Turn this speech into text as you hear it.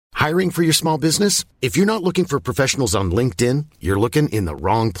Hiring for your small business? If you're not looking for professionals on LinkedIn, you're looking in the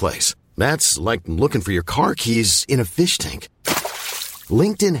wrong place. That's like looking for your car keys in a fish tank.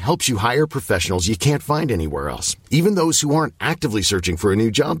 LinkedIn helps you hire professionals you can't find anywhere else, even those who aren't actively searching for a new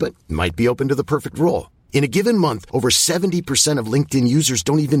job but might be open to the perfect role. In a given month, over 70% of LinkedIn users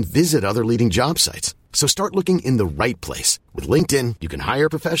don't even visit other leading job sites. So start looking in the right place. With LinkedIn, you can hire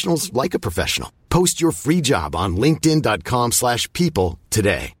professionals like a professional. Post your free job on linkedin.com/people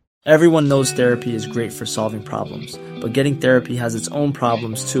today. Everyone knows therapy is great for solving problems, but getting therapy has its own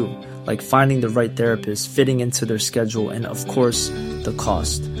problems too, like finding the right therapist, fitting into their schedule, and of course, the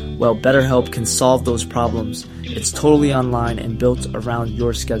cost. Well, BetterHelp can solve those problems. It's totally online and built around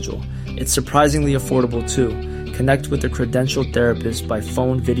your schedule. It's surprisingly affordable too. Connect with a credentialed therapist by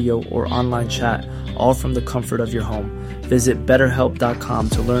phone, video, or online chat, all from the comfort of your home. Visit BetterHelp.com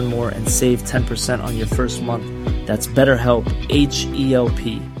to learn more and save 10% on your first month. That's BetterHelp,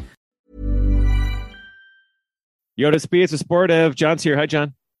 H-E-L-P. Yoda Speeds, a sportive. John's here. Hi,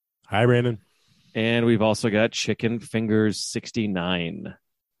 John. Hi, Brandon. And we've also got Chicken Fingers 69.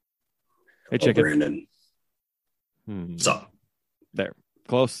 Hey, Chicken. Brandon. What's up? There.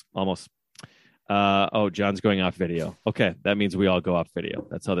 Close. Almost. John's going off video. Okay. That means we all go off video.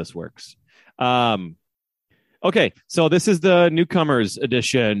 That's how this works. Okay. So this is the newcomers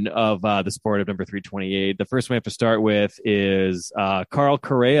edition of the Sportive number 328. The first one we have to start with is Carl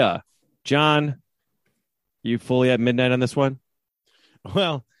Correa. John, you fully at midnight on this one?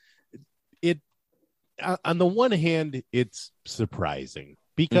 Well, on the one hand, it's surprising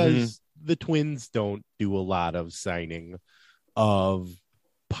because the Twins don't do a lot of signing of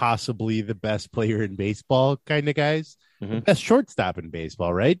possibly the best player in baseball kind of guys. The best shortstop in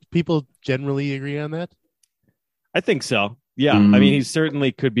baseball, right? People generally agree on that. I think so. Yeah. I mean, he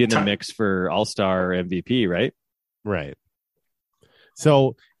certainly could be in the mix for All-Star MVP, right? Right.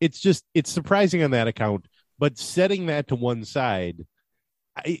 So it's surprising on that account, but setting that to one side,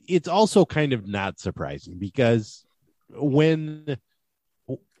 it's also kind of not surprising because when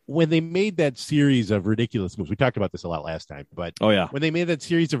they made that series of ridiculous moves, we talked about this a lot last time, but when they made that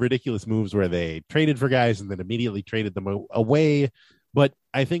series of ridiculous moves where they traded for guys and then immediately traded them away, but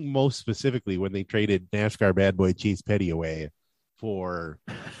I think most specifically when they traded NASCAR bad boy Chase Petty away for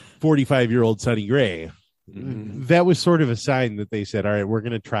 45-year-old Sonny Gray, that was sort of a sign that they said, all right, we're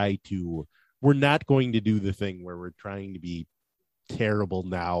not going to do the thing where we're trying to be terrible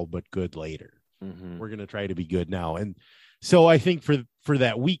now, but good later. We're going to try to be good now. And so I think for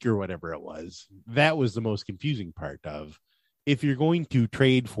that week or whatever it was, that was the most confusing part of if you're going to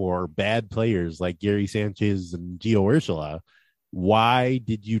trade for bad players like Gary Sanchez and Gio Urshela, why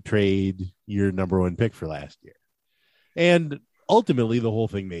did you trade your number one pick for last year? And ultimately the whole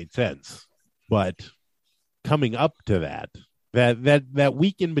thing made sense, but coming up to that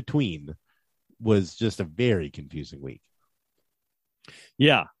week in between was just a very confusing week.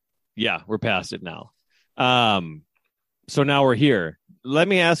 Yeah, we're past it now. So now we're here. Let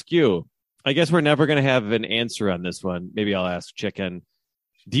me ask you, I guess we're never going to have an answer on this one. Maybe I'll ask Chicken.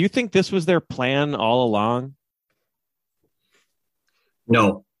 Do you think this was their plan all along?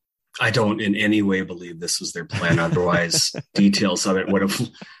 No, I don't in any way believe this was their plan. Otherwise, details of it would have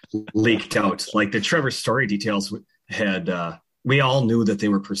leaked out. Like the Trevor Story details had, we all knew that they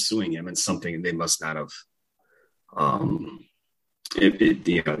were pursuing him and something they must not have.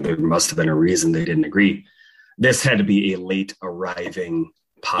 There must have been a reason they didn't agree. This had to be a late arriving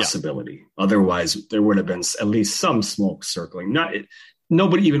possibility. Yeah. Otherwise, there would have been at least some smoke circling.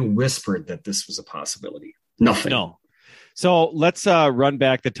 Nobody even whispered that this was a possibility. Nothing. No. So let's run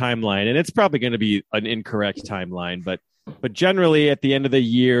back the timeline, and it's probably going to be an incorrect timeline, but generally at the end of the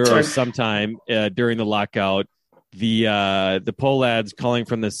year or sometime during the lockout, the Polads calling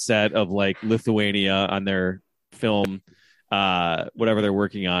from the set of like Lithuania on their film, whatever they're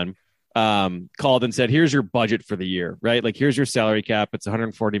working on, called and said, here's your budget for the year, right? Like, here's your salary cap. It's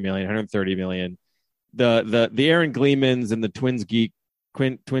 140 million, 130 million. The Aaron Gleemans and the Twins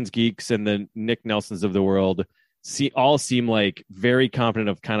Geeks and the Nick Nelsons of the world all seem like very confident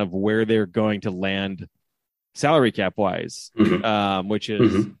of kind of where they're going to land salary cap wise, which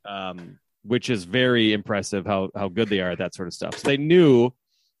is very impressive how good they are at that sort of stuff. So they knew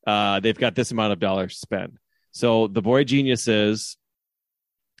they've got this amount of dollars to spend. So the boy geniuses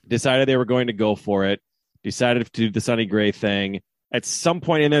decided they were going to go for it, decided to do the Sonny Gray thing. At some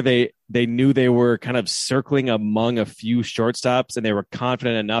point in there, they knew they were kind of circling among a few shortstops, and they were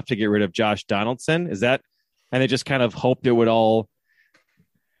confident enough to get rid of Josh Donaldson. And they just kind of hoped it would all,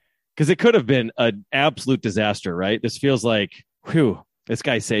 because it could have been an absolute disaster, right? This feels like, whew, this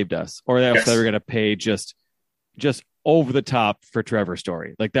guy saved us. Or else they were going to pay just over the top for Trevor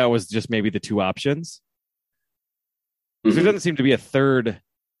Story. Like that was just maybe the two options. Mm-hmm. There doesn't seem to be a third.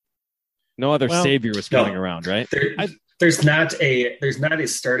 No other savior was coming around, right? There's not a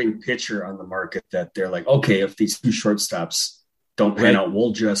starting pitcher on the market that they're like, okay, if these two shortstops don't pan out,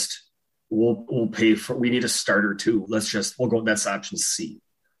 we'll pay for. We need a starter too. We'll go. That's option C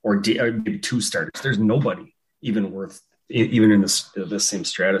or D, or maybe two starters. There's nobody even in the same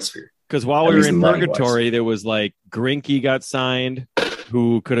stratosphere. Because while we were in purgatory, there was like Greinke got signed,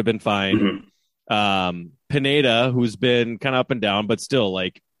 who could have been fine. Mm-hmm. Pineda, who's been kind of up and down, but still,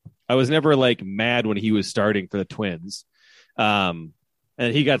 like, I was never like mad when he was starting for the Twins. And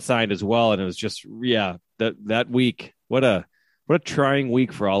he got signed as well, and it was just that week. What a trying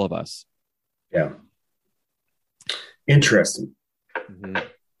week for all of us. Yeah, interesting.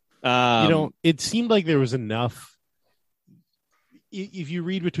 Mm-hmm. It seemed like there was enough. If you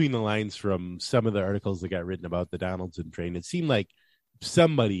read between the lines from some of the articles that got written about the Donaldson train, it seemed like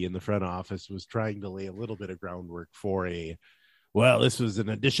somebody in the front office was trying to lay a little bit of groundwork for this was an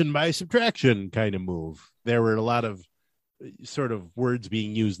addition by subtraction kind of move. There were a lot of sort of words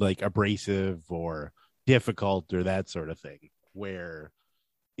being used like abrasive or difficult or that sort of thing, where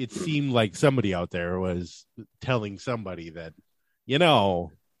it seemed like somebody out there was telling somebody that,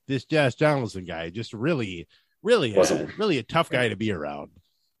 this Josh Donaldson guy just really a tough guy to be around.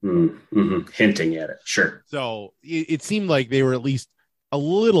 Mm-hmm. Hinting at it. Sure. So it seemed like they were at least a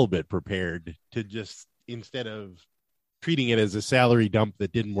little bit prepared to just, instead of treating it as a salary dump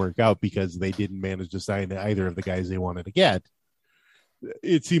that didn't work out because they didn't manage to sign either of the guys they wanted to get,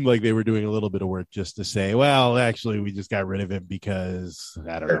 it seemed like they were doing a little bit of work just to say, well, actually, we just got rid of him because,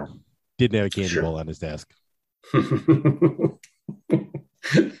 I don't know, didn't have a candy bowl on his desk.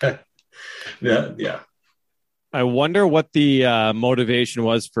 Yeah. I wonder what the motivation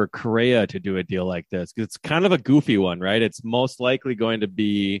was for Correa to do a deal like this. It's kind of a goofy one, right? It's most likely going to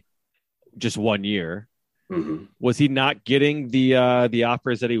be just 1 year. Mm-hmm. Was he not getting the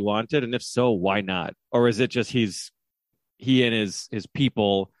offers that he wanted? And if so, why not? Or is it just he and his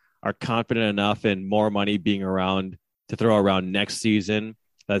people are confident enough in more money being around to throw around next season?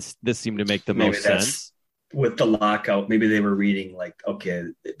 This seemed to make the most sense. With the lockout, maybe they were reading like, okay,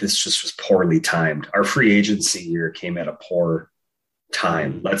 this just was poorly timed. Our free agency year came at a poor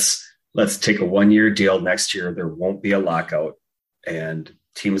time. Let's take a 1 year deal. Next year, there won't be a lockout and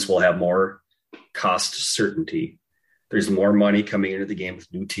teams will have more cost certainty. There's more money coming into the game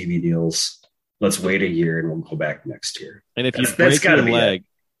with new TV deals. Let's wait a year and we'll go back next year. And if you break your leg,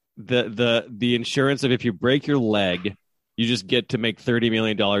 the insurance of if you break your leg, you just get to make $30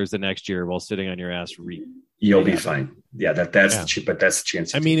 million the next year while sitting on your ass. You'll be fine. Yeah, that's the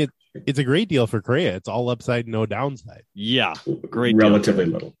chance. I mean, it's a great deal for Correa. It's all upside, no downside. Yeah, great. Relatively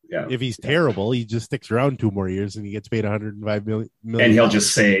little. Yeah. If he's terrible, he just sticks around 2 more years and he gets paid $105 million. And he'll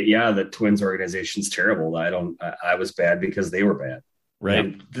just say, "Yeah, the Twins organization's terrible. I was bad because they were bad." Right.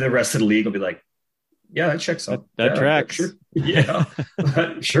 And the rest of the league will be like, "Yeah, that checks out. That tracks. Sure. Yeah,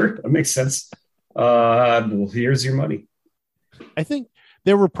 sure, that makes sense. Well, here's your money." I think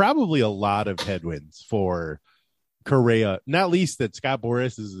there were probably a lot of headwinds for Correa, not least that Scott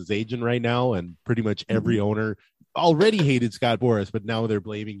Boras is his agent right now, and pretty much every owner already hated Scott Boras, but now they're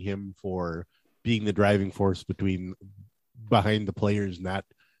blaming him for being the driving force behind the players not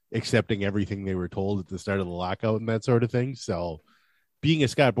accepting everything they were told at the start of the lockout and that sort of thing. So being a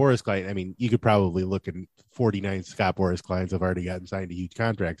Scott Boras client, I mean, you could probably look at 49 Scott Boras clients have already gotten signed to huge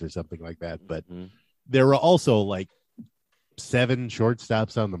contracts or something like that. But there were also like 7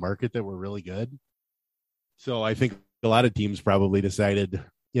 shortstops on the market that were really good. So I think a lot of teams probably decided,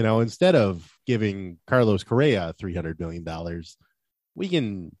 instead of giving Carlos Correa $300 million, we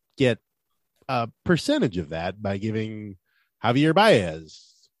can get a percentage of that by giving Javier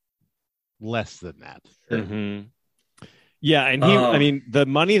Baez less than that. Mm-hmm. Yeah. And the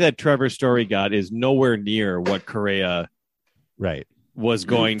money that Trevor Story got is nowhere near what Correa was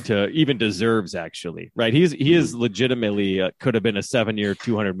going to even deserves, actually. Right. He is legitimately could have been a 7-year,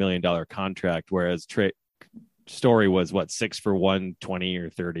 $200 million contract, whereas Story was 6 for 120 or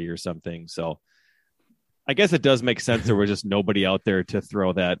 30 or something. So I guess it does make sense. There was just nobody out there to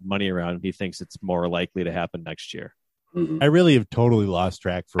throw that money around. He thinks it's more likely to happen next year. I really have totally lost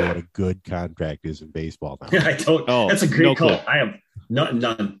track for what a good contract is in baseball now. I don't. That's a great call. I have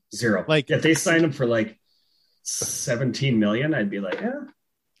none, zero. Like if they signed him for like $17 million, I'd be like,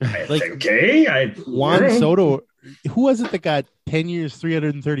 okay. Juan Soto. Who was it that got 10 years,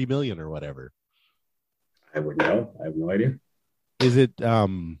 $330 million or whatever? I wouldn't know. I have no idea. Is it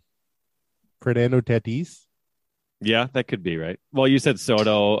Fernando Tatis? Yeah, that could be right. Well, you said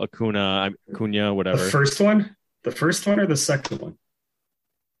Soto, Acuna, whatever. The first one? The first one or the second one?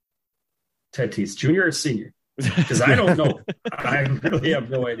 Tatis, junior or senior? Because I don't know. I really have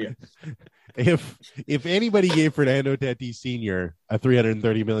no idea. If anybody gave Fernando Tatis Sr. a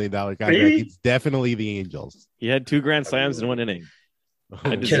 $330 million contract, Maybe. it's definitely the Angels. He had 2 grand slams in 1 inning.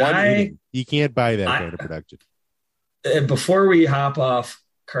 Inning. You can't buy that kind of production. Before we hop off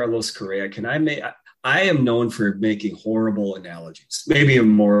Carlos Correa, I am known for making horrible analogies. Maybe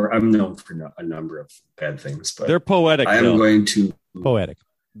I'm known for a number of bad things, but they're poetic. I am going to poetic.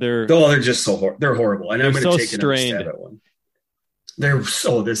 They're just they're horrible, and I'm going to take another stab at one.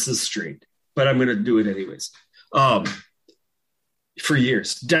 This is strained, but I'm going to do it anyways. For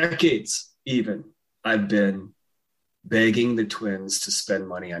years, decades, even I've been begging the Twins to spend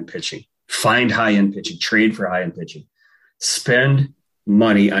money on pitching, find high-end pitching, trade for high-end pitching, spend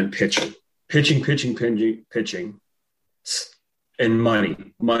money on pitching, and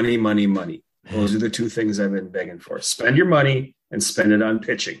money. Those are the 2 things I've been begging for. Spend your money and spend it on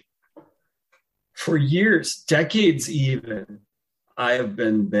pitching. For years, decades even, I have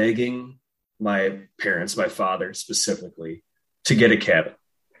been begging my parents, my father specifically, to get a cabin.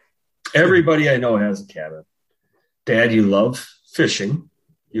 Everybody I know has a cabin. Dad, you love fishing.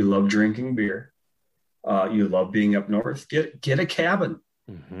 You love drinking beer. You love being up north. Get a cabin.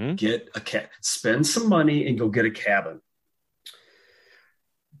 Mm-hmm. Spend some money and go get a cabin.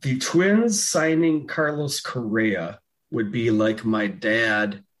 The Twins signing Carlos Correa would be like my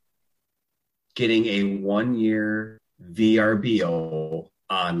dad getting a 1-year VRBO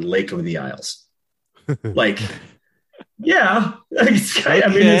on Lake of the Isles. Like, yeah, it's kind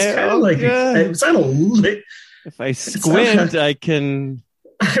of like it's not a. If I squint, I can.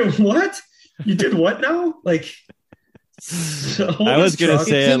 What? You did what now? Like, I was going to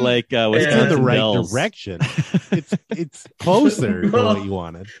say it like it's in the right direction. It's closer to what you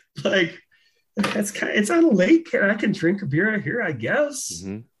wanted. Like, it's on a lake, and I can drink a beer out here, I guess.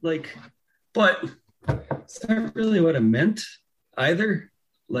 Mm-hmm. Like, but it's not really what I meant either.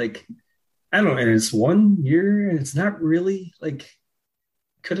 Like, I don't know. And it's 1 year, and it's not really like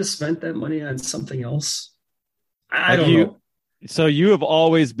could have spent that money on something else. I don't know. So you have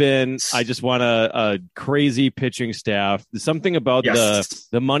always been, I just want a crazy pitching staff. Something about the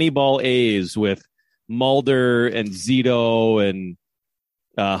Moneyball A's with Mulder and Zito and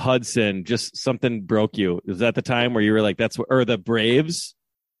Hudson, just something broke you. Is that the time where you were like, or the Braves?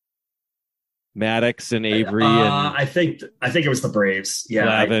 Maddox and Avery. I think it was the Braves.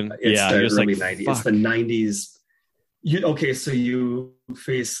 Yeah. It's the early 90s. It's the 90s. So you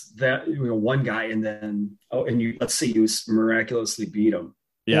face that one guy, and then let's say you miraculously beat him.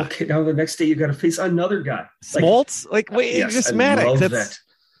 Yeah. Okay, now the next day you got to face another guy. Smoltz? Just Maddox. That.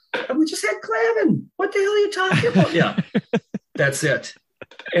 We just had Clavin. What the hell are you talking about? Yeah, that's it.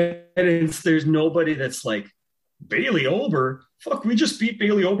 And there's nobody that's like Bailey Ober. Fuck, we just beat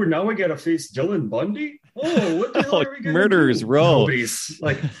Bailey Ober. Now we got to face Dylan Bundy. Oh, what the hell are we going to Murderers Row. Nobody's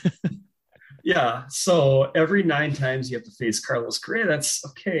like. Yeah, so every 9 times you have to face Carlos Correa, that's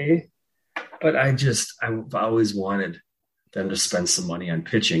okay. But I've always wanted them to spend some money on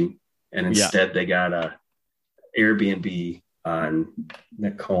pitching, and instead they got a Airbnb on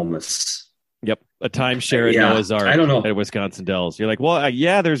Nokomis. Yep, a timeshare at Noah's Ark. I don't know. At Wisconsin Dells. You're like, well,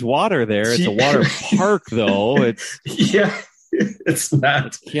 there's water there. It's a water park, though. It's it's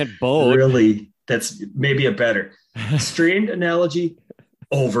not. Can't boat. Really, that's maybe a better strained analogy.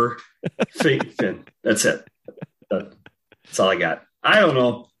 Over fake fin. That's it. That's all I got. I don't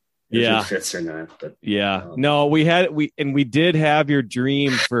know if it fits or not. But no, we did have your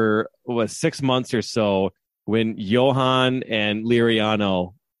dream for 6 months or so when Johan and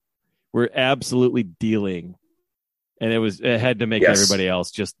Liriano were absolutely dealing, and it had to make everybody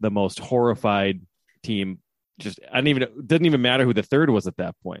else just the most horrified team. It didn't even matter who the third was at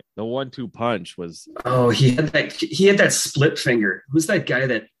that point. The 1-2 punch was. Oh, he had that split finger. Who's that guy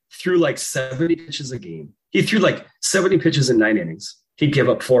that threw like 70 pitches a game? He threw like 70 pitches in 9 innings. He'd give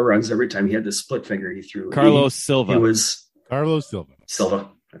up 4 runs every time. He had this split finger. He threw. Carlos Silva. He was Carlos Silva. Silva.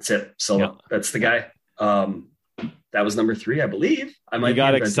 That's it. Silva. Yep. That's the guy. That was number 3, I believe. He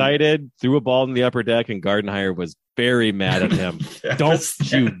got excited, threw a ball in the upper deck, and Gardenhire was very mad at him. Don't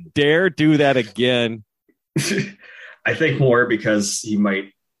you dare do that again. I think more because you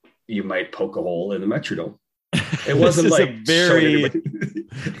might poke a hole in the Metrodome. It wasn't like a very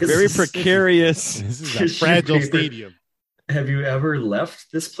precarious. This is a fragile stadium. Have you ever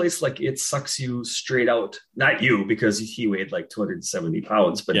left this place? Like, it sucks you straight out. Not you, because he weighed like 270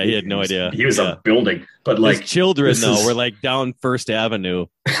 pounds. But he had no idea. He was a building. But like his children, were like down First Avenue,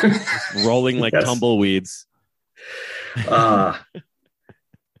 rolling like tumbleweeds. Wasn't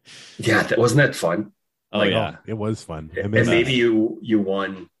that fun? Oh, Like, yeah. It was fun. And maybe you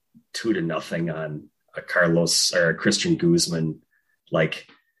won 2-0 on a Carlos or a Christian Guzman, like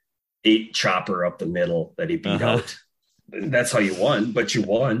 8 chopper up the middle that he beat out. That's how you won, but you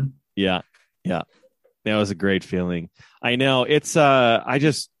won. Yeah. Yeah. That was a great feeling. I know it's,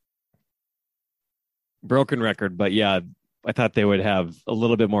 broken record, but yeah, I thought they would have a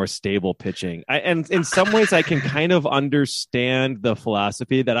little bit more stable pitching. And in some ways I can kind of understand the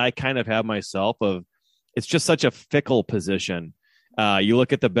philosophy that I kind of have myself of it's just such a fickle position. You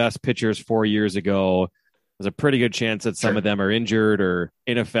look at the best pitchers 4 years ago, there's a pretty good chance that some of them are injured or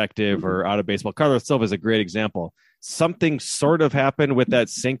ineffective or out of baseball. Carlos Silva is a great example. Something sort of happened with that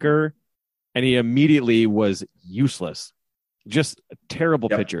sinker and he immediately was useless. Just a terrible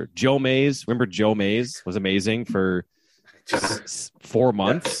pitcher. Joe Mays, remember Joe Mays was amazing for 4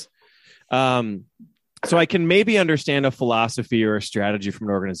 months. So I can maybe understand a philosophy or a strategy from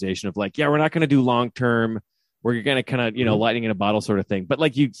an organization of like, yeah, we're not going to do long-term. We're going to kind of, lightning in a bottle sort of thing. But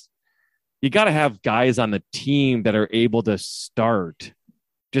like you got to have guys on the team that are able to start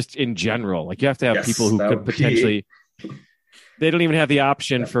just in general. Like you have to have people who could potentially, they don't even have the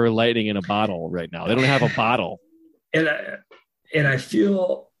option for lightning in a bottle right now. They don't have a bottle. And I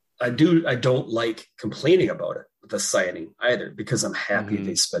feel I don't like complaining about it, the signing either, because I'm happy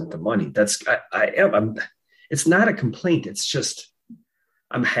they spent the money. It's not a complaint. It's just,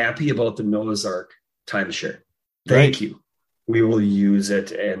 I'm happy about the Noah's Ark timeshare. Thank you. We will use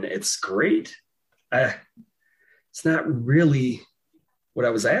it. And it's great. It's not really what I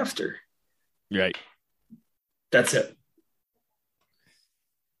was after. Right. That's it.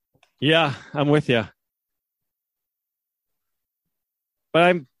 Yeah, I'm with you.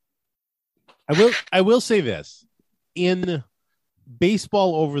 But I will say this. In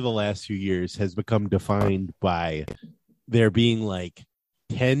baseball over the last few years has become defined by there being like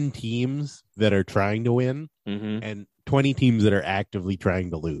 10 teams that are trying to win and 20 teams that are actively trying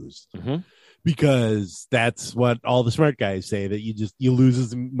to lose. Because that's what all the smart guys say, that you lose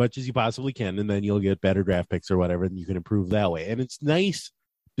as much as you possibly can and then you'll get better draft picks or whatever and you can improve that way. And it's nice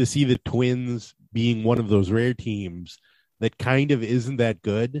to see the Twins being one of those rare teams that kind of isn't that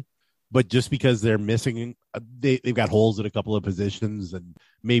good, but just because they're missing, they've got holes at a couple of positions and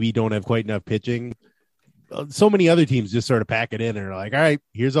maybe don't have quite enough pitching. So many other teams just sort of pack it in and are like, all right,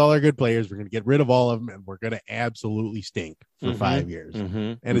 here's all our good players. We're going to get rid of all of them and we're going to absolutely stink for 5 years.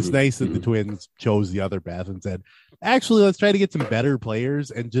 And it's nice that the Twins chose the other path and said, actually, let's try to get some better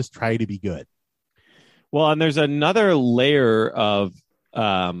players and just try to be good. Well, and there's another layer of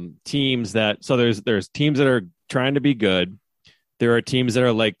teams that, so there's teams that are trying to be good. There are teams that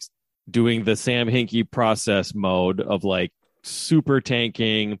are like doing the Sam Hinkie process mode of like super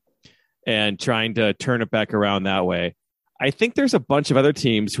tanking and trying to turn it back around that way. I think there's a bunch of other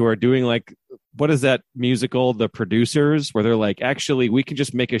teams who are doing like, what is that musical, The Producers, where they're like, actually, we can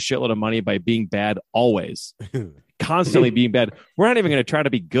just make a shitload of money by being bad always, constantly being bad. We're not even going to try to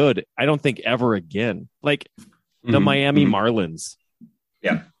be good, I don't think, ever again. Like the Miami Marlins.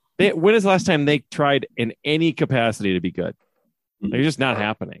 Yeah. When is the last time they tried in any capacity to be good? They're just not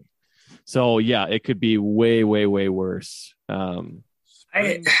happening. So, yeah, it could be way, way, way worse. Time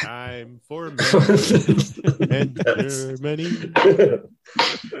for many.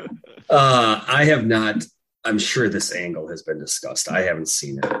 I have not. I'm sure this angle has been discussed. I haven't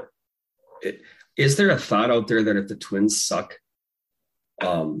seen it. Is there a thought out there that if the Twins suck,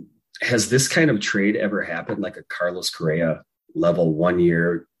 has this kind of trade ever happened, like a Carlos Correa level 1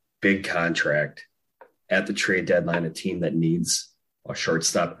 year big contract at the trade deadline, a team that needs a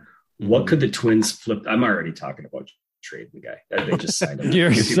shortstop? What could the Twins flip? I'm already talking about trading the guy. They just signed him.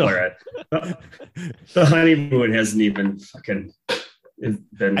 The honeymoon hasn't even fucking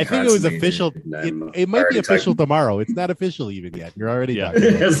been. I think it was official. It might be official tomorrow. It's not official even yet. You're already talking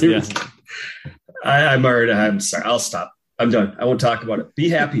about it. I'm sorry. I'll stop. I'm done. I won't talk about it. Be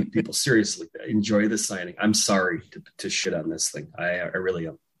happy, people. Seriously, enjoy the signing. I'm sorry to shit on this thing. I really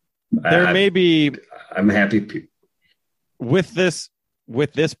am. I'm happy with this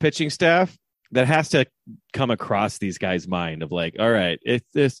pitching staff that has to come across these guys' mind of like, all right, if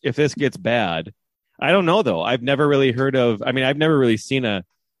this gets bad, I don't know though. I've never really heard of. I mean, I've never really seen I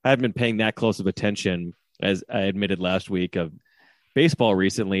haven't been paying that close of attention, as I admitted last week, of baseball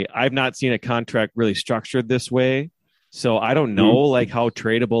recently. I've not seen a contract really structured this way. So I don't know like how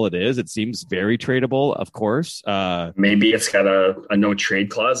tradable it is. It seems very tradable, of course. Maybe it's got a no trade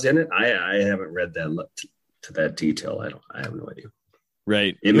clause in it. I haven't read that to that detail. I have no idea.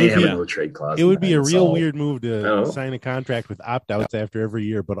 Right. It may have a no trade clause. It would be a real weird move to sign a contract with opt-outs after every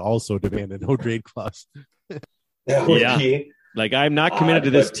year, but also demand a no trade clause. That would be Like, I'm not committed to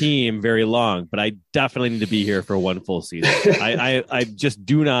this team very long, but I definitely need to be here for one full season. I just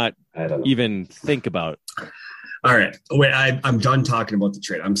do not even think about it. All right. Wait, I'm done talking about the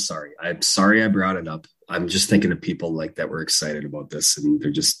trade. I'm sorry. I brought it up. I'm just thinking of people like that were excited about this, and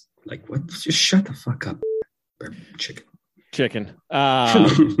they're just like, what? Just shut the fuck up, chicken.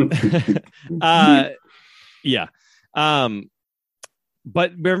 Yeah.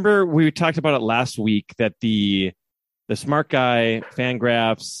 But remember, we talked about it last week that the smart guy,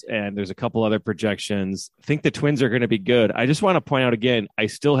 Fangraphs, and there's a couple other projections think the Twins are going to be good. I just want to point out again, I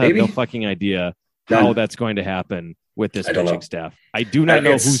still have no fucking idea how that's going to happen with this pitching staff. I do not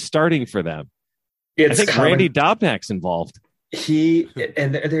know who's starting for them. I think Randy Dobnak's involved.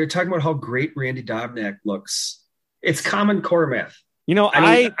 And they're talking about how great Randy Dobnak looks. It's Common Core math. You know,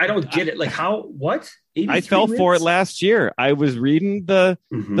 I don't get it. Like, what? I fell for it last year. I was reading the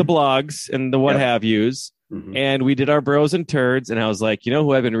blogs and the what have yous, and we did our bros and turds, and I was like, you know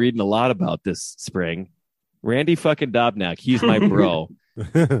who I've been reading a lot about this spring? Randy fucking Dobnak. He's my bro.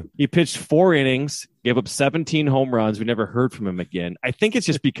 He pitched 4 innings, gave up 17 home runs. We never heard from him again. I think it's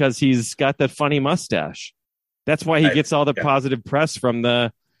just because he's got that funny mustache. That's why he gets all the positive press from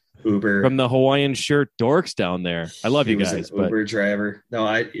the Uber, from the Hawaiian shirt dorks down there. I love you guys, but Uber driver.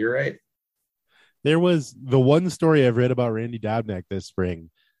 No, you're right. There was the one story I've read about Randy Dobnak this spring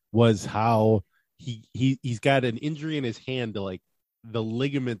was how he's got an injury in his hand to like the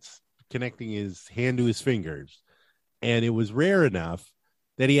ligaments connecting his hand to his fingers, and it was rare enough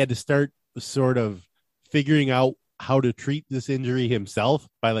that he had to start sort of figuring out how to treat this injury himself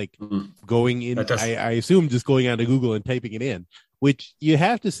by like going in. I assume just going onto Google and typing it in, which you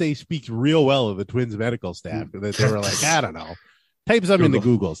have to say speaks real well of the Twins medical staff. That they were like, I don't know, type something into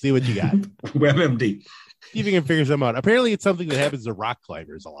Google, see what you got. WebMD. See if you can figure something out. Apparently, it's something that happens to rock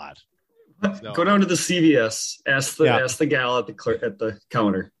climbers a lot. So, go down to the CVS. Ask the gal at the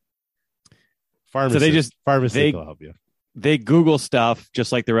counter. Pharmacist will help you. They Google stuff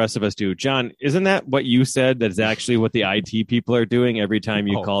just like the rest of us do. John, isn't that what you said? That's actually what the IT people are doing every time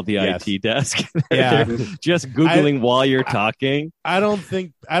you call the IT desk. Yeah, just Googling while you're talking. I don't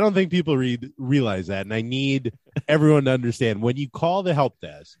think people realize that, and I need everyone to understand when you call the help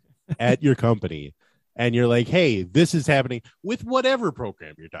desk at your company and you're like, hey, this is happening with whatever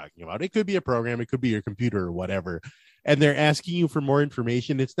program you're talking about. It could be a program, it could be your computer or whatever. And they're asking you for more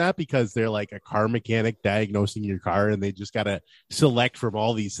information. It's not because they're like a car mechanic diagnosing your car and they just got to select from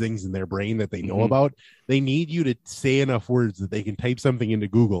all these things in their brain that they know about. They need you to say enough words that they can type something into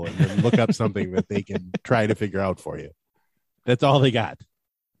Google and then look up something that they can try to figure out for you. That's all they got.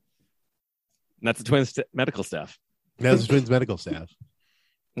 And that's the Twins medical staff. That's the Twins medical staff.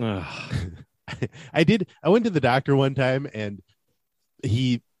 I went to the doctor one time and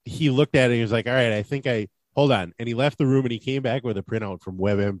he looked at it and he was like, all right, hold on. And he left the room and he came back with a printout from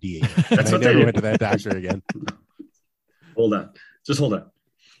WebMD. I never went to that doctor again. Hold on. Just hold on.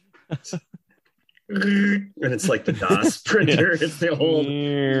 And it's like the DOS printer. It's the old,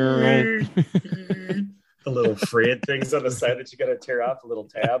 the little frayed things on the side that you got to tear off, the little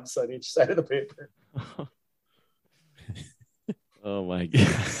tabs on each side of the paper. Oh my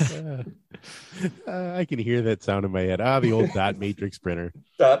God. I can hear that sound in my head. The old dot matrix printer.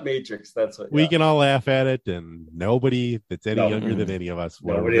 Dot matrix, that's what. We can all laugh at it, and nobody that's any younger than any of us.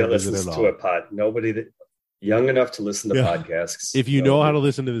 Nobody that listens to a pod. Nobody that young enough to listen to podcasts. If you know how to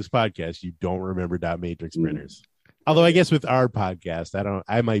listen to this podcast, you don't remember dot matrix printers. Although I guess with our podcast,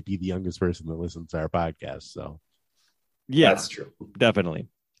 I might be the youngest person that listens to our podcast. So yeah, that's true. Definitely.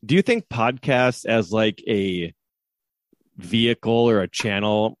 Do you think podcasts as like a vehicle or a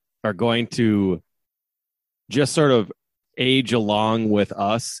channel are going to just sort of age along with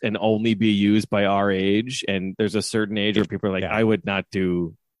us and only be used by our age? And there's a certain age where people are like, I would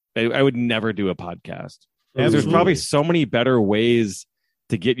never do a podcast. There's probably so many better ways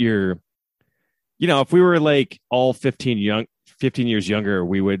to get your, if we were like all 15 years younger,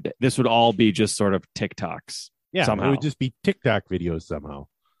 this would all be just sort of TikToks. Yeah. Somehow. It would just be TikTok videos somehow.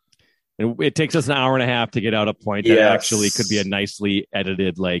 It takes us an hour and a half to get out a point that actually could be a nicely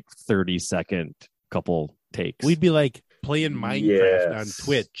edited, like 30-second couple takes. We'd be like playing Minecraft on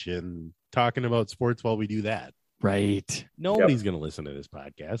Twitch and talking about sports while we do that. Right. Nobody's going to listen to this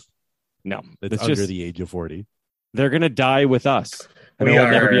podcast. No. That's under the age of 40. They're going to die with us. And there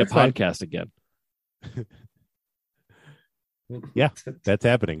will never be a podcast again. Yeah, that's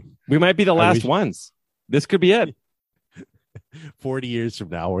happening. We might be the last ones. This could be it. 40 years from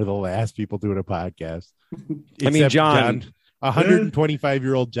now, we're the last people doing a podcast. I mean, John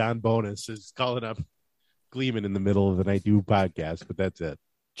 125-year-old John Bonus is calling up Gleeman in the middle of the night do podcast, but that's it.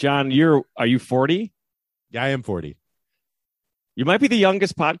 John, are you 40? Yeah, I am 40. You might be the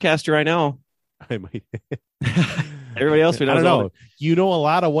youngest podcaster I know. I might. Everybody else, I don't know. You know a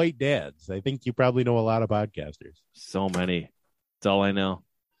lot of white dads. I think you probably know a lot of podcasters. So many. That's all I know.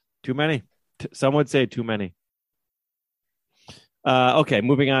 Too many. Some would say too many. Okay,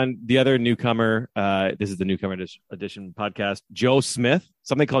 moving on. The other newcomer. This is the newcomer edition podcast. Joe Smith.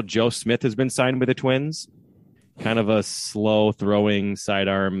 Something called Joe Smith has been signed with the Twins. Kind of a slow throwing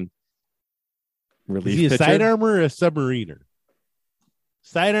sidearm relief. Is he a pitcher. sidearmer or a submariner?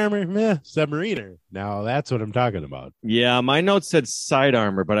 Sidearmer, submariner. Now that's what I'm talking about. Yeah, my notes said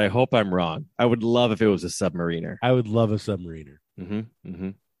sidearmer, but I hope I'm wrong. I would love if it was a submariner. I would love a submariner.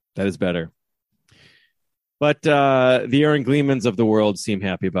 That is better. But the Aaron Gleemans of the world seem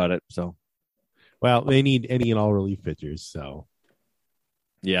happy about it. So, well, they need any and all relief pitchers. So,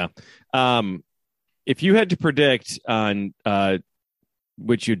 yeah. If you had to predict on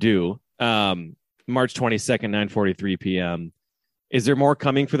which you do, March 22nd, 9:43 p.m., is there more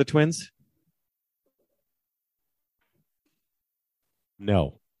coming for the Twins?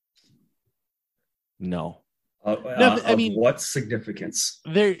 No. I mean, what significance?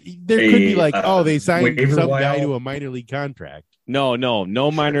 There could be like, they signed some guy to a minor league contract. No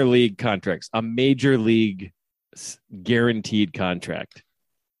minor league contracts. A major league guaranteed contract.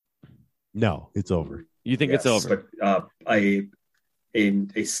 No, it's over. You think it's over? But a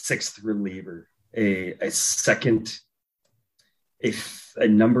sixth reliever, a second, a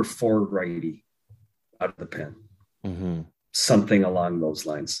number 4 righty out of the pen, something along those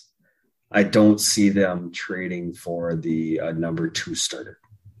lines. I don't see them trading for the number 2 starter.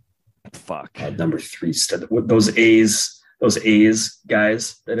 Fuck. Number 3 starter. Those A's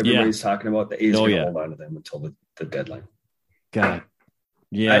guys that everybody's talking about. The A's going to hold on to them until the deadline. God.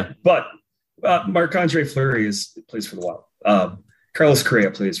 Yeah. But Marc-Andre Fleury plays for the Wild. Carlos Correa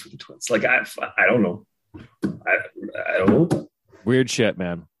plays for the Twins. Like I don't know. I don't know. Weird shit,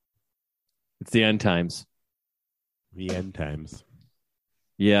 man. It's the end times. The end times.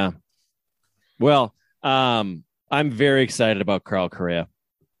 Yeah. Well, I'm very excited about Carl Correa.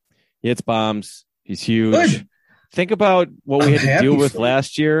 He hits bombs. He's huge. Good. Think about what we had to deal with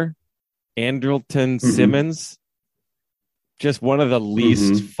last year. Andrelton Simmons, just one of the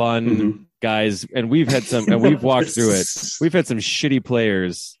least fun guys. And we've had some, and we've walked through it. We've had some shitty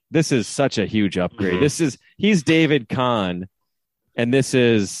players. This is such a huge upgrade. He's David Kahn, and this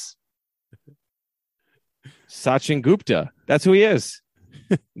is Sachin Gupta. That's who he is.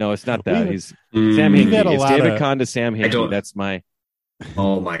 No, it's not that. He's Sam Hinkie. It's David Kahn to Sam Hinkie. That's my.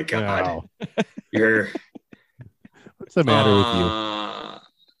 Oh my God! Wow. What's the matter with you?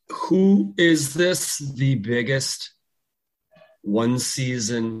 Who is this? The biggest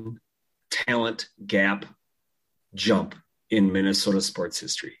one-season talent gap jump in Minnesota sports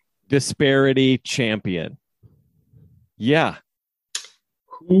history? Disparity champion. Yeah.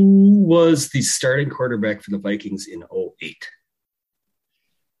 Who was the starting quarterback for the Vikings in 2008?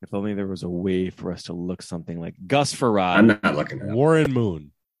 If only there was a way for us to look something like Gus Farad. I'm not looking at Warren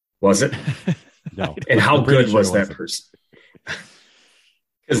Moon. Was it? No. And how good was that person?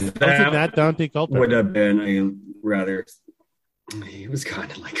 Because that Dante Culpepper would have been a rather. He was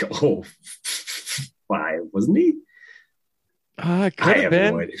kind of like 5, wasn't he? Could have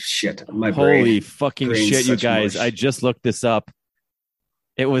been. No idea. Shit. My Holy fucking shit, you guys. Mush. I just looked this up.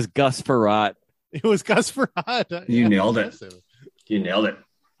 It was Gus Farad. It was Gus Farad. You nailed it. You nailed it.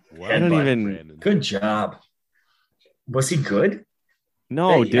 Wow. I don't even. Brandon. Good job. Was he good?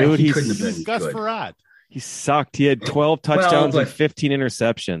 No, dude. He couldn't have been Gus good. Farad. He sucked. He had 12 touchdowns and 15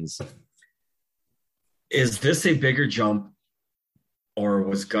 interceptions. Is this a bigger jump, or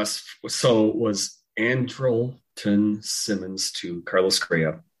was Andrelton Simmons to Carlos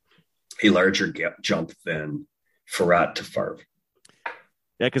Correa a larger jump than Farad to Favre?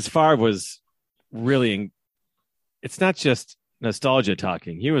 Yeah, because Favre was really. It's not just nostalgia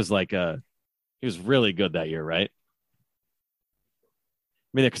talking. He was really good that year, right?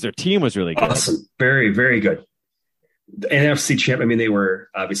 I mean, because their team was really good. Awesome. Very, very good. The NFC champ. I mean, they were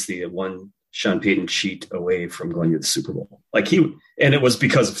obviously one Sean Payton cheat away from going to the Super Bowl. And it was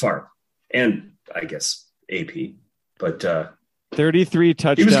because of Favre and I guess AP. But 33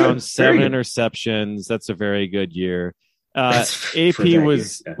 touchdowns, 7 interceptions. That's a very good year. AP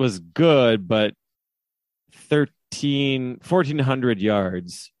was good, but 1,400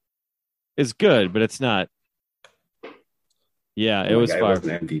 yards is good, but it's not. Yeah, it was far.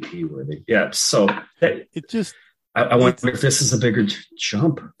 Wasn't MVP worthy. Yeah, so it just. I wonder if this is a bigger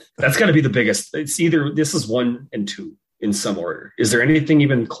jump. That's got to be the biggest. It's either this is 1 and 2 in some order. Is there anything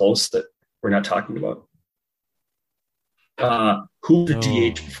even close that we're not talking about? Who the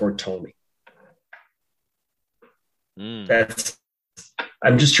DH before Tony? That's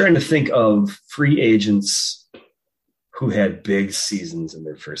I'm just trying to think of free agents who had big seasons in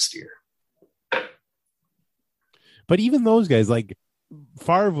their first year. But even those guys, like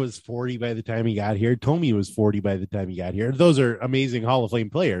Favre was 40 by the time he got here. Tomey was 40 by the time he got here. Those are amazing Hall of Fame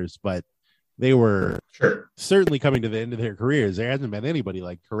players, but they were certainly coming to the end of their careers. There hasn't been anybody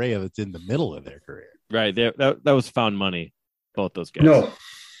like Correa that's in the middle of their career. Right. That was found money, both those guys. No.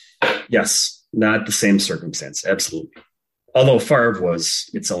 Yes. Not the same circumstance. Absolutely. Although Favre was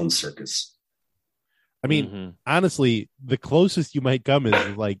its own circus. I mean, honestly, the closest you might come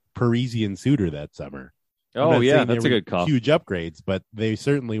is like Parisi and Suter that summer. Oh, yeah, that's a good call. Huge upgrades, but they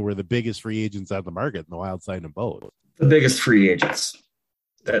certainly were the biggest free agents on the market, and the Wild signed them both. The biggest free agents.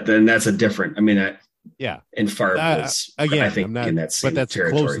 Then that's a different. I mean, and Favre was again. I think in that same but that's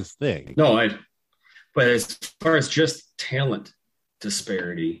territory. The closest thing. No, but as far as just talent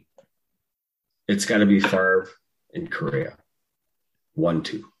disparity, it's got to be Favre and Correa, 1,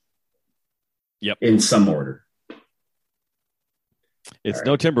 2. Yep, in some order. It's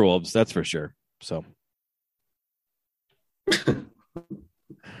no Timberwolves, that's for sure. So.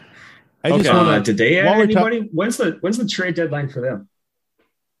 I just want did they add anybody? When's the trade deadline for them?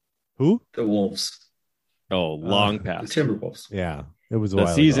 Who? The Wolves. Oh, long past. The Timberwolves. Yeah, it was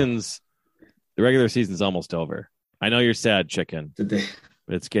the season's ago. The regular season's almost over. I know you're sad, chicken. Did they?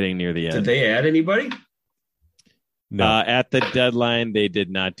 But it's getting near the end. Did they add anybody? No. At the deadline, they did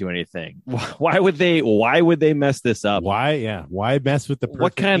not do anything. Why would they mess this up? Why? Yeah. Why mess with the?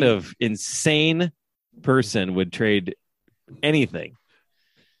 What kind of insane person would trade anything?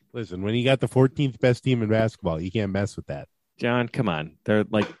 Listen, when you got the 14th best team in basketball, you can't mess with that. John, come on. They're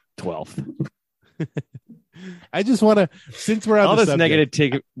like 12th. I just want to, since we're on all the this subject,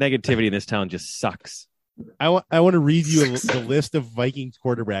 negativity in this town just sucks. I want to read you the list of Vikings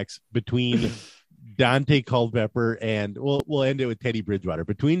quarterbacks between Dante Culpepper and we'll end it with Teddy Bridgewater.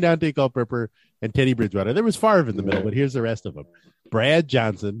 Between Dante Culpepper and Teddy Bridgewater, there was Favre in the middle, but here's the rest of them: Brad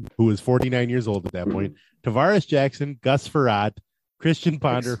Johnson, who was 49 years old at that point, Tavares Jackson, Gus Frerotte, Christian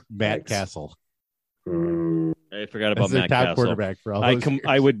Ponder, Matt Castle. I forgot about Matt top Castle. Quarterback for all those years.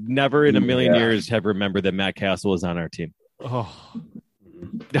 I would never in a million years have remembered that Matt Castle was on our team. Oh,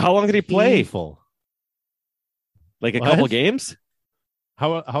 how long did he play? Painful. Like a couple games?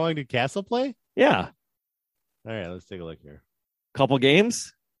 How long did Castle play? Yeah. All right, let's take a look here. Couple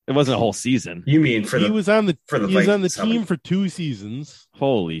games? It wasn't a whole season. You mean he was on the team for 2 seasons.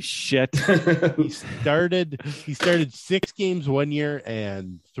 Holy shit. He started 6 games one year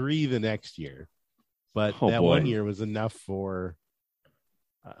and 3 the next year. But that 1 year was enough for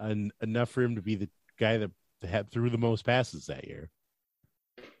him to be the guy that had threw the most passes that year.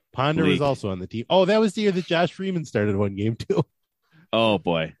 Ponder was also on the team. Oh, that was the year that Josh Freeman started 1 game too. Oh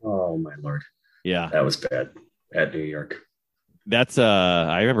boy. Oh my Lord. Yeah. That was bad at New York. That's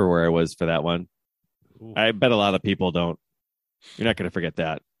I remember where I was for that one. Ooh. I bet a lot of people don't. You're not going to forget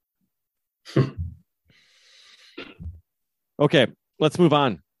that. Okay, let's move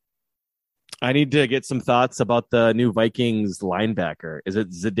on. I need to get some thoughts about the new Vikings linebacker. Is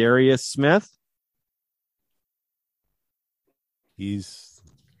it Zadarius Smith? I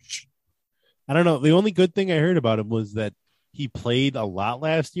don't know. The only good thing I heard about him was that he played a lot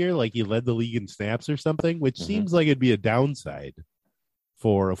last year. Like he led the league in snaps or something, which seems like it'd be a downside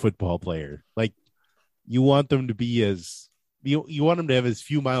for a football player. Like you want them to be you want him to have as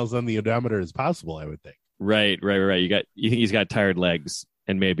few miles on the odometer as possible, I would think. Right. You think he's got tired legs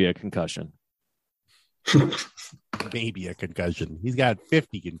and maybe a concussion. Maybe a concussion. He's got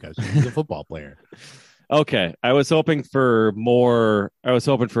 50 concussions. He's a football player. Okay. I was hoping for a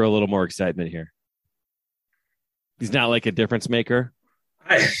little more excitement here. He's not like a difference maker.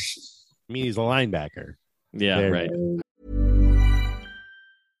 I mean, he's a linebacker. Yeah, right.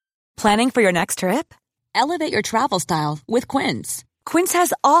 Planning for your next trip? Elevate your travel style with Quince. Quince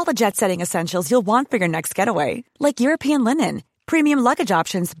has all the jet-setting essentials you'll want for your next getaway, like European linen, premium luggage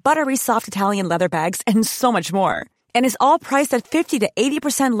options, buttery soft Italian leather bags, and so much more. And is all priced at 50 to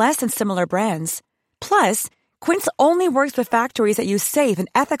 80% less than similar brands. Plus, Quince only works with factories that use safe and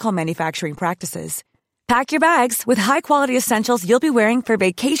ethical manufacturing practices. Pack your bags with high-quality essentials you'll be wearing for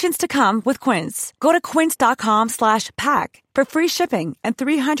vacations to come with Quince. Go to quince.com/pack for free shipping and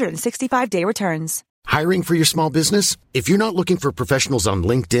 365-day returns. Hiring for your small business? If you're not looking for professionals on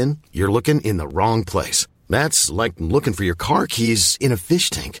LinkedIn, you're looking in the wrong place. That's like looking for your car keys in a fish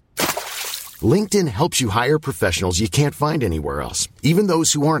tank. LinkedIn helps you hire professionals you can't find anywhere else, even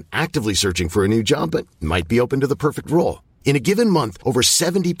those who aren't actively searching for a new job but might be open to the perfect role. In a given month, over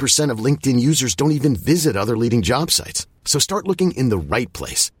 70% of LinkedIn users don't even visit other leading job sites. So start looking in the right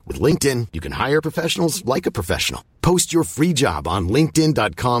place. With LinkedIn, you can hire professionals like a professional. Post your free job on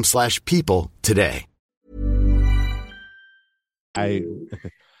linkedin.com/people today.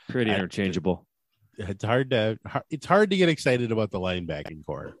 Pretty interchangeable. It's hard to get excited about the linebacking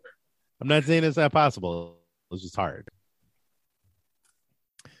core. I'm not saying it's not possible. It's just hard.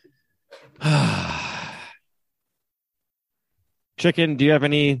 Chicken, do you have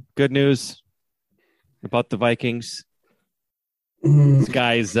any good news about the Vikings? This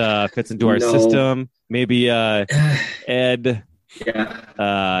guy's fits into our system. Maybe Ed.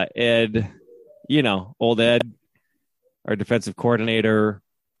 Yeah. Ed, old Ed, our defensive coordinator,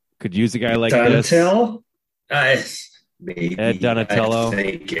 could use a guy like Donatello? Maybe. Ed Donatello. I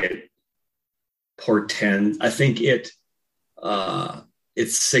think it portends. I think it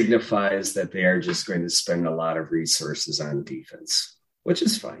signifies that they are just going to spend a lot of resources on defense, which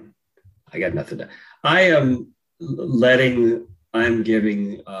is fine. I got nothing to. I'm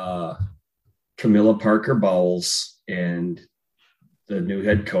giving Camilla Parker Bowles and the new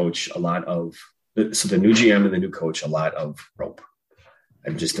head coach the new GM and the new coach a lot of rope.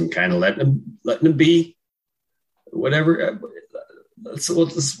 I'm kind of letting them be whatever.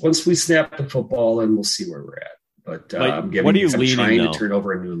 Once we snap the football, and we'll see where we're at. But I'm trying to turn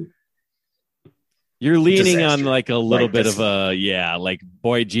over a new. You're leaning disaster. On like a little bit of like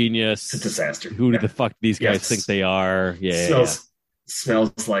boy genius. It's a disaster. Who the fuck these guys think they are? Yeah,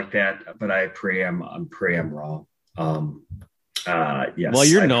 smells like that. But I pray I'm wrong. Yes. Well,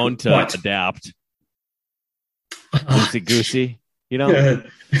 you're known to adapt. Goosey,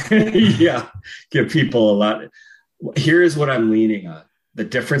 Yeah, give people a lot. Here's what I'm leaning on. The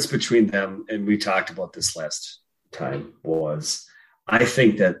difference between them, and we talked about this last time, was I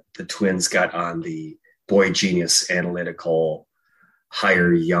think that the Twins got on the boy genius analytical,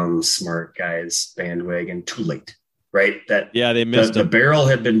 hire young, smart guys bandwagon too late, right? They missed the barrel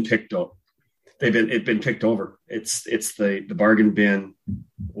had been picked up. It'd been picked over. It's the bargain bin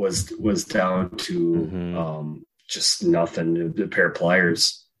was down to just nothing, a pair of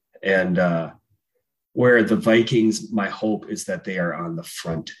pliers. And where the Vikings, my hope is that they are on the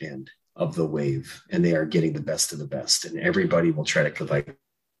front end of the wave and they are getting the best of the best, and everybody will try to collect.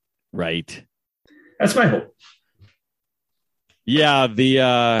 Right. That's my hope. Yeah.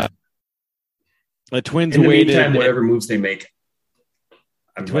 The Twins in the waited. Meantime, whatever moves they make.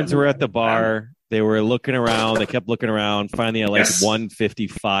 The Twins were at the bar. They were looking around. They kept looking around. Finally, at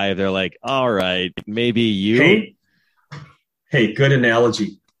 1:55, they're like, all right, maybe you. Hey, good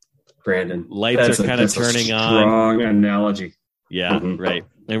analogy, Brandon. Lights are kind of turning on. Strong analogy. Yeah, right.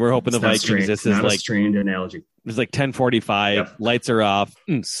 And we're hoping the Vikings. Strange. This is like a strained analogy. It's like 10:45. Yep. Lights are off.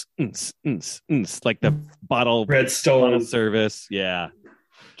 Like the bottle Redstone service. Yeah,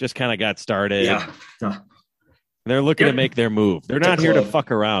 just kind of got started. Yeah. They're looking to make their move. They're not here to fuck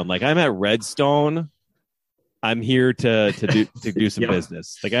around. Like, I'm at Redstone. I'm here to do some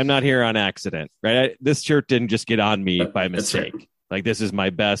business. Like, I'm not here on accident, right? This shirt didn't just get on me by mistake. Right. Like, this is my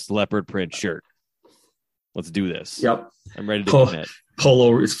best leopard print shirt. Let's do this. Yep. I'm ready to commit.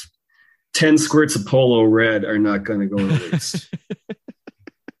 Polo 10 squirts of Polo Red are not going to go to waste.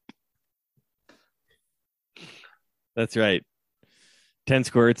 That's right. 10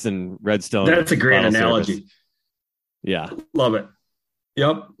 squirts and Redstone. That's a great analogy. Service. Yeah. Love it.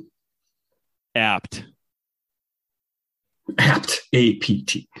 Yep. Apt.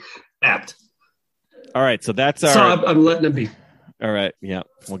 A-P-T. Apt. All right. So that's our. So I'm letting it be. All right. Yeah.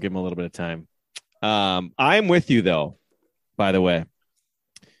 We'll give him a little bit of time. I'm with you, though, by the way.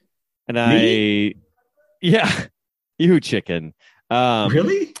 And Me? You chicken.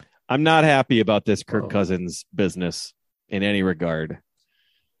 Really? I'm not happy about this Kirk Cousins business in any regard.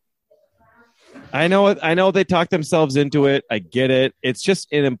 I know they talked themselves into it. I get it. It's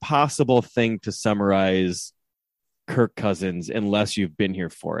just an impossible thing to summarize Kirk Cousins unless you've been here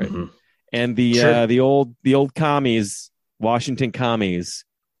for it. Mm-hmm. And the old commies, Washington commies,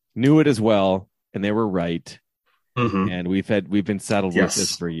 knew it as well, and they were right. Mm-hmm. And we've been saddled with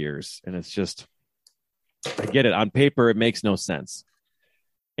this for years, and it's just, I get it. On paper, it makes no sense.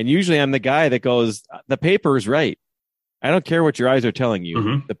 And usually, I'm the guy that goes, the paper is right. I don't care what your eyes are telling you.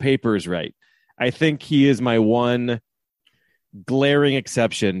 Mm-hmm. The paper is right. I think he is my one glaring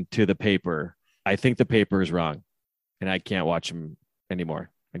exception to the paper. I think the paper is wrong, and I can't watch him anymore.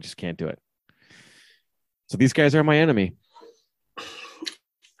 I just can't do it. So these guys are my enemy.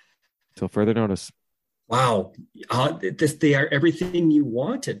 Till further notice. Wow. They are everything you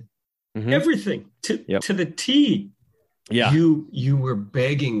wanted. Mm-hmm. Everything to the T. Yeah. You were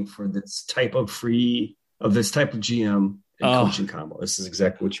begging for this type of GM and coaching combo. This is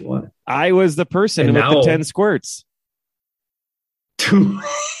exactly what you wanted. I was the person with the 10 squirts.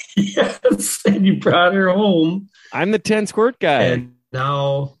 Yes, and you brought her home. I'm the 10 squirt guy. And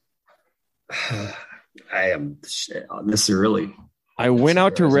now I am this early. I went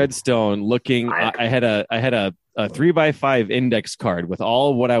out to Redstone looking. I had a 3x5 index card with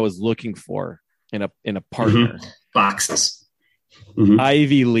all what I was looking for in a partner. Boxes.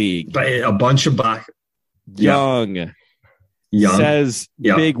 Ivy League. But a bunch of boxes. Young. Says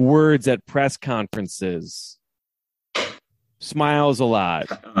big words at press conferences. Smiles a lot.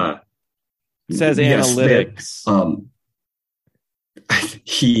 Says analytics.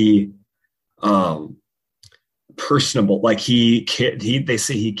 He personable, like they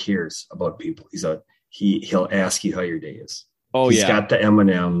say he cares about people. He'll ask you how your day is. He's got the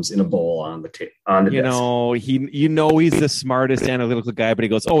M&Ms in a bowl on the desk. He's the smartest analytical guy, but he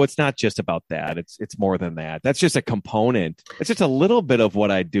goes, "Oh, it's not just about that. It's more than that. That's just a component. It's just a little bit of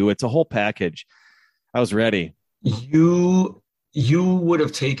what I do. It's a whole package." I was ready. You would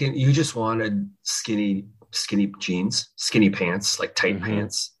have taken. You just wanted skinny jeans, skinny pants, like tight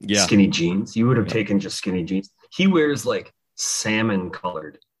pants, skinny jeans. You would have taken just skinny jeans. He wears like salmon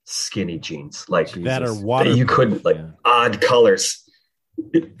colored skinny jeans, like that are water. That you couldn't odd colors.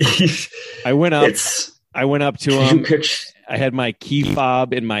 I went up to him. I had my key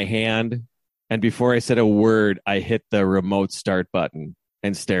fob in my hand, and before I said a word, I hit the remote start button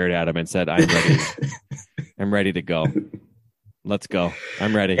and stared at him and said, "I'm ready. I'm ready to go. Let's go.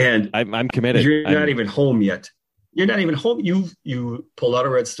 I'm ready." And I'm committed. You're not even home yet. You're not even home. You pulled out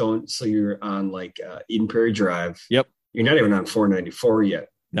of Redstone, so you're on Eden Prairie Drive. Yep. You're not even on 494 yet.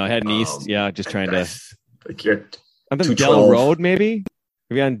 No, heading east. Yeah, just trying to. You're I'm on Dell Road, maybe.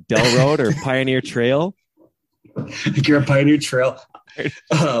 Are we on Dell Road or Pioneer Trail? You're on Pioneer Trail.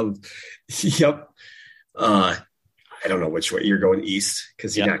 Yep. I don't know which way you're going east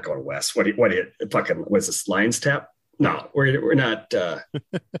because you're not going west. What what's this, Lions Tap? No, we're not.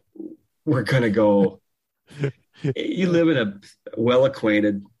 We're gonna go. You live in a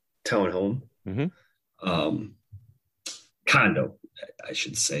well-acquainted townhome, condo, I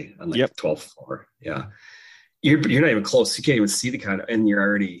should say, on 12th floor. Yeah, you're not even close. You can't even see the condo, and you're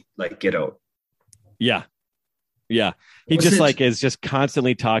already get out. Yeah. He is just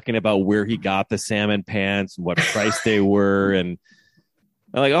constantly talking about where he got the salmon pants and what price they were, and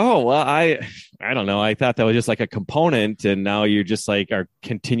I'm like, oh well, I don't know. I thought that was just like a component, and now you're just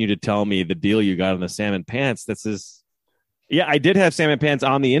continue to tell me the deal you got on the salmon pants. I did have salmon pants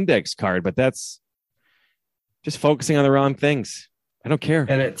on the index card, but that's just focusing on the wrong things. I don't care.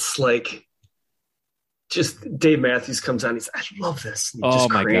 And it's just Dave Matthews comes on. He's, I love this. And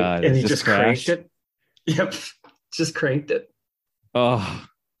God! And he just cranked it. Yep, just cranked it. Oh,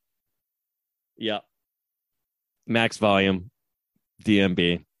 yeah. Max volume.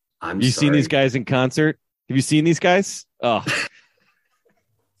 DMB. Have you seen these guys in concert? Have you seen these guys? Oh,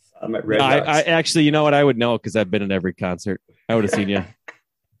 I'm at Red. I actually, you know what? I would know because I've been at every concert. I would have seen you.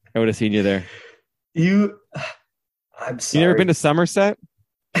 I would have seen you there. I'm sorry. You never been to Somerset?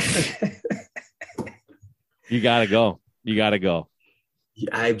 You gotta go.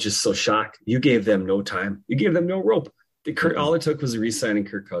 I'm just so shocked. You gave them no time. You gave them no rope. All it took was re-signing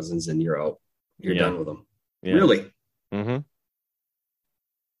Kirk Cousins, and you're out. You're done with them. Yeah. Really. Mm-hmm.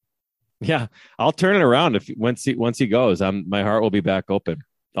 Yeah, I'll turn it around once he goes. My heart will be back open.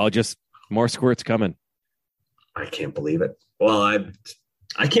 More squirts coming. I can't believe it. Well,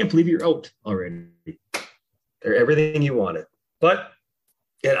 I can't believe you're out already. They're everything you wanted,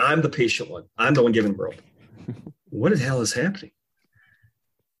 and I'm the patient one. I'm the one giving rope. What the hell is happening?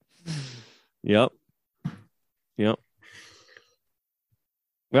 Yep.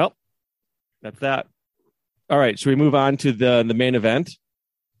 Well, that's that. All right, should we move on to the main event?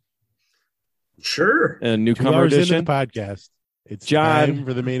 Sure. A newcomer edition into the podcast. It's John, time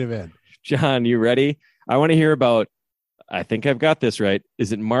for the main event. John, you ready? I want to hear about. I think I've got this right.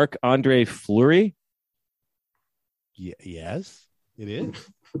 Is it Marc-Andre Fleury? Yes, it is.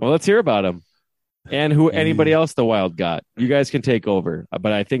 Well, let's hear about him and who anybody else the Wild got. You guys can take over,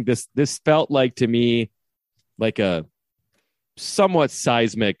 but I think this felt to me like a somewhat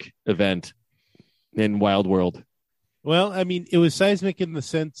seismic event in Wild World. Well, I mean, it was seismic in the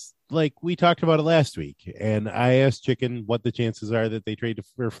sense. We talked about it last week, and I asked Chicken what the chances are that they trade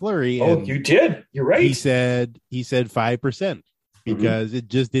for Fleury. Oh, you did. You're right. He said 5% because it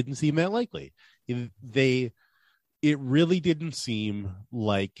just didn't seem that likely. It really didn't seem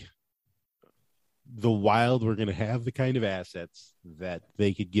like the Wild were going to have the kind of assets that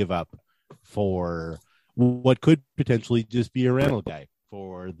they could give up for what could potentially just be a rental guy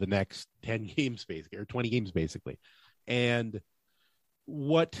for the next 10 games, basically, or 20 games, basically. And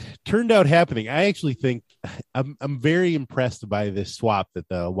what turned out happening, I actually think I'm very impressed by this swap that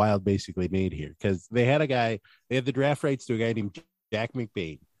the Wild basically made here, because they had the draft rights to a guy named Jack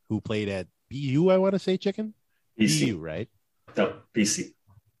McBain, who played at BU, I want to say, Chicken? BC. BU, right? No, BC.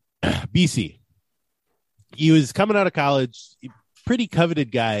 BC. He was coming out of college, pretty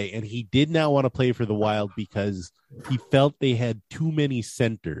coveted guy, and he did not want to play for the Wild because he felt they had too many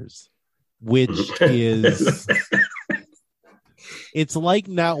centers, which is... It's like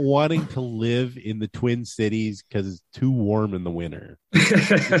not wanting to live in the Twin Cities because it's too warm in the winter.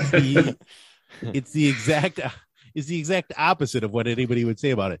 It's the exact opposite of what anybody would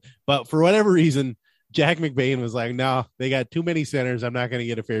say about it. But for whatever reason, Jack McBain was like, no, they got too many centers. I'm not going to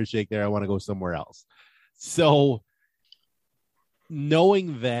get a fair shake there. I want to go somewhere else. So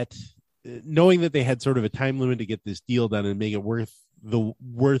knowing that they had sort of a time limit to get this deal done and make it worth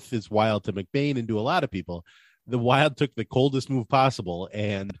its while to McBain and to a lot of people, the Wild took the coldest move possible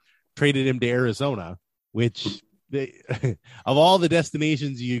and traded him to Arizona, which of all the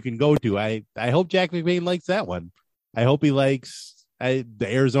destinations you can go to, I hope Jack McBain likes that one. I hope he likes the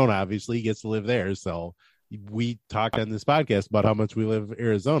Arizona. Obviously, he gets to live there. So we talked on this podcast about how much we love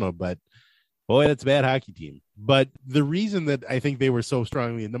Arizona, but boy, that's a bad hockey team. But the reason that I think they were so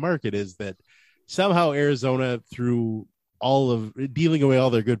strongly in the market is that somehow Arizona, through all of dealing away all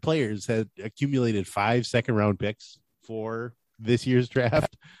their good players, had accumulated 5 second-round picks for this year's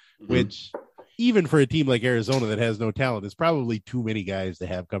draft, which even for a team like Arizona that has no talent is probably too many guys to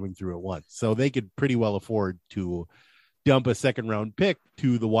have coming through at once. So they could pretty well afford to dump a second-round pick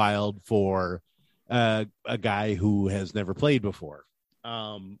to the Wild for a guy who has never played before.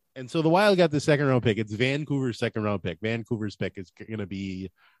 And so the Wild got the second-round pick. It's Vancouver's second-round pick. Vancouver's pick is going to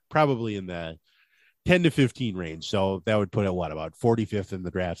be probably in the 10 to 15 range. So that would put it about 45th in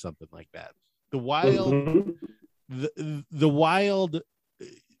the draft, something like that. The Wild, the Wild,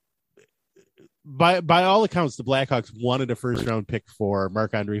 by all accounts, the Blackhawks wanted a first round pick for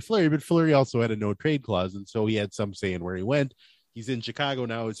Marc-Andre Fleury, but Fleury also had a no trade clause. And so he had some say in where he went. He's in Chicago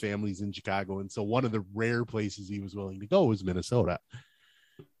now. His family's in Chicago. And so one of the rare places he was willing to go was Minnesota.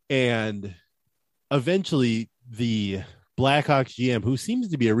 And eventually the Blackhawks GM, who seems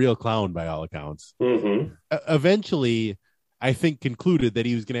to be a real clown by all accounts, eventually, I think, concluded that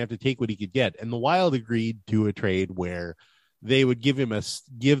he was going to have to take what he could get. And the Wild agreed to a trade where they would give them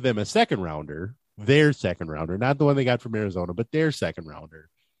a second rounder, their second rounder, not the one they got from Arizona, but their second rounder.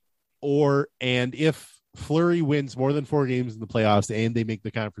 And if Fleury wins more than 4 games in the playoffs and they make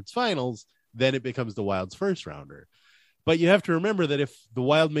the conference finals, then it becomes the Wild's first rounder. But you have to remember that if the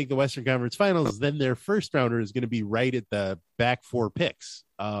Wild make the Western Conference Finals, then their first rounder is going to be right at the back 4 picks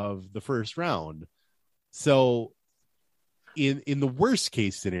of the first round. So in the worst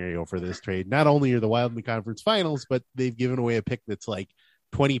case scenario for this trade, not only are the Wild in the conference finals, but they've given away a pick that's like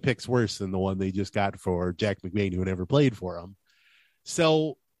 20 picks worse than the one they just got for Jack McBain, who never played for them.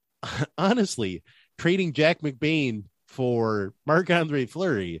 So honestly, trading Jack McBain for Marc-Andre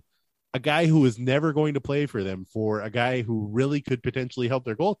Fleury, a guy who is never going to play for them, for a guy who really could potentially help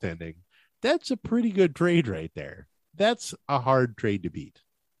their goaltending, that's a pretty good trade right there. That's a hard trade to beat.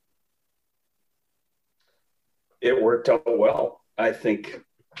 It worked out well. I think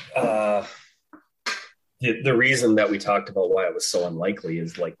the reason that we talked about why it was so unlikely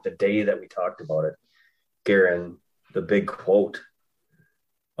is like the day that we talked about it, Garen, the big quote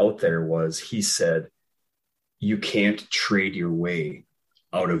out there was, he said, "You can't trade your way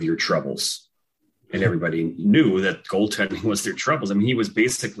out of your troubles." And everybody knew that goaltending was their troubles. I mean, he was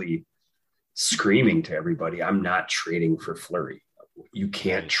basically screaming to everybody, "I'm not trading for Fleury. You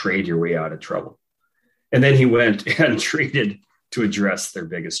can't trade your way out of trouble." And then he went and traded to address their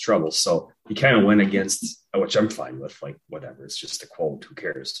biggest trouble. So he kind of went against, which I'm fine with, like, whatever. It's just a quote. Who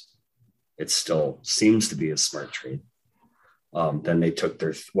cares? It still seems to be a smart trade. Then they took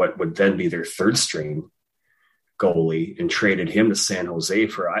what would then be their third string goalie and traded him to San Jose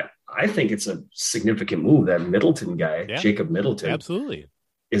for, I think it's a significant move. That Middleton guy, Jacob Middleton, absolutely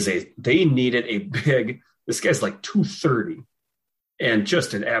they needed a big, this guy's like 230 and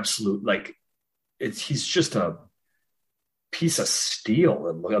just an absolute, like, he's just a piece of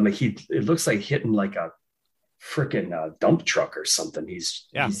steel. I mean, it looks like hitting like a freaking dump truck or something. He's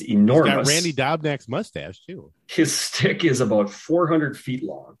enormous. He's got Randy Dobnak's mustache too. His stick is about 400 feet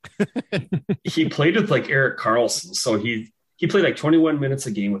long. He played with like Erik Karlsson. So he played like 21 minutes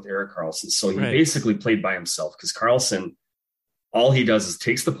a game with Erik Karlsson. So he basically played by himself, because Karlsson, all he does is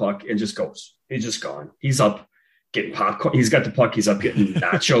takes the puck and just goes. He's just gone. He's up getting popcorn. He's got the puck. He's up getting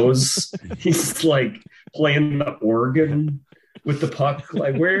nachos. He's like playing the organ. with the puck.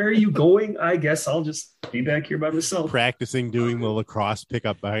 Like, where are you going? I guess I'll just be back here by myself. Practicing doing the lacrosse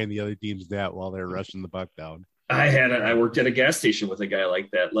pickup behind the other team's net while they're rushing the puck down. I worked at a gas station with a guy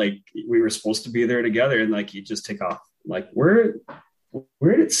like that. Like, we were supposed to be there together, and like he'd just take off. Like, where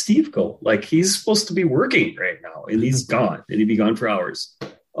did Steve go? Like, he's supposed to be working right now, and he's gone, and he'd be gone for hours.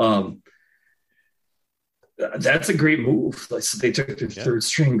 That's a great move. Like, so they took their third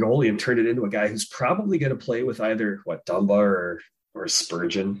string goalie and turned it into a guy who's probably going to play with either Dunbar or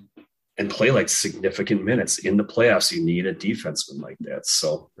Spurgeon and play like significant minutes in the playoffs. You need a defenseman like that.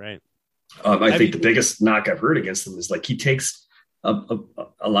 So, right. I think the biggest knock I've heard against him is like he takes a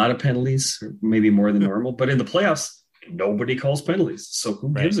lot of penalties, or maybe more than normal, but in the playoffs, nobody calls penalties. So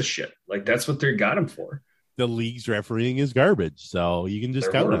who gives a shit? Like, that's what they got him for. The league's refereeing is garbage, so you can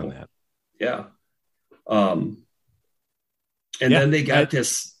just count on that. Yeah. Then they got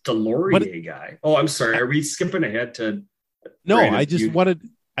this Delorier guy. Oh, I'm sorry. Are we skipping ahead to? No, I just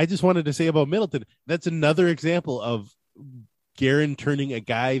wanted to say about Middleton. That's another example of Guerin turning a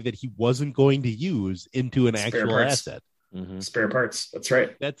guy that he wasn't going to use into an actual asset. Mm-hmm. Spare parts. That's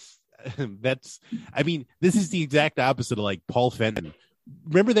right. That's. I mean, this is the exact opposite of like Paul Fenton.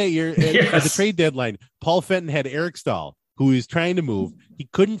 Remember that year at the trade deadline, Paul Fenton had Eric Stahl, who he was trying to move. He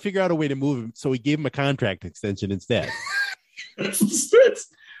couldn't figure out a way to move him, so he gave him a contract extension instead. That's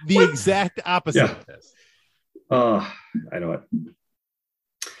the exact opposite of this. I know it.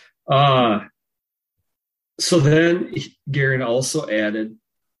 So then Guerin also added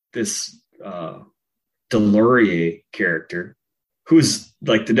this Delorier character, who's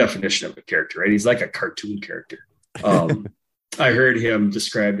like the definition of a character, right? He's like a cartoon character. I heard him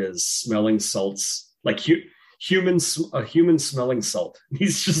described as smelling salts, like a human smelling salt.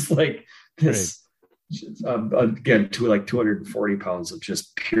 He's just like this, again, to like 240 pounds of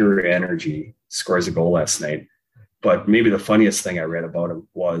just pure energy, scores a goal last night. But maybe the funniest thing I read about him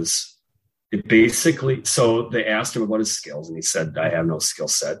was so they asked him about his skills, and he said, I have no skill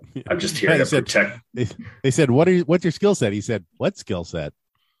set. I'm just here to protect. They said, what's your skill set? He said, what skill set?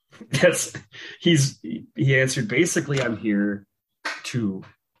 He answered, basically, I'm here to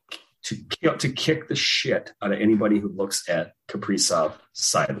kick the shit out of anybody who looks at Kaprizov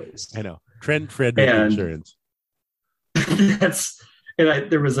sideways. I know. Trent Frederick insurance.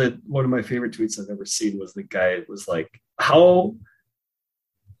 There was one of my favorite tweets I've ever seen was the guy was like, how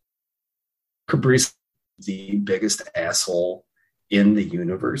Kaprizov the biggest asshole in the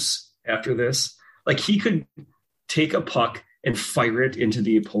universe after this. Like, he could take a puck and fire it into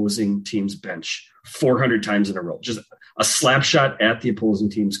the opposing team's bench 400 times in a row. Just a slap shot at the opposing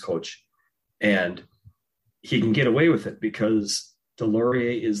team's coach. And he can get away with it because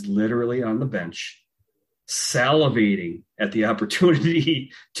Delorier is literally on the bench salivating at the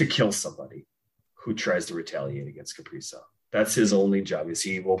opportunity to kill somebody who tries to retaliate against Kaprizov. That's his only job. Is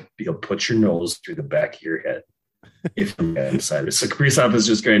he'll put your nose through the back of your head if you're inside it. So Kaprizov is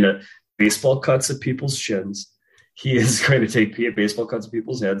just going to baseball cuts at people's shins. He is going to take baseball cuts at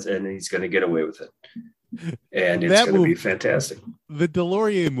people's heads, and he's going to get away with it. And it's going to be fantastic. The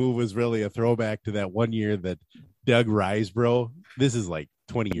Delorier move was really a throwback to that one year that Doug Risebrough, this is like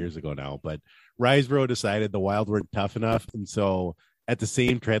 20 years ago now, but Risebrough decided the Wild weren't tough enough. And so at the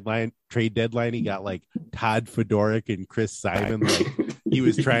same trade deadline, he got like Todd Fedoruk and Chris Simon. Like, he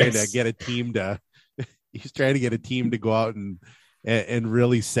was trying to get a team to go out and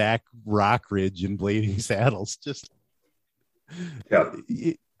really sack Rockridge and Blading Saddles.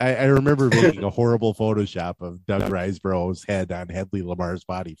 I remember making a horrible Photoshop of Doug Riseborough's head on Hedley Lamar's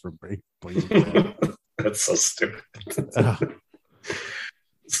body from Blading Saddles. That's so stupid.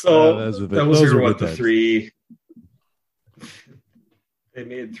 So those were what the three. They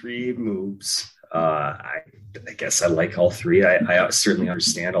made three moves. I guess I like all three. I certainly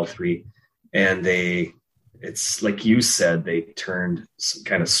understand all three, and it's like you said, they turned some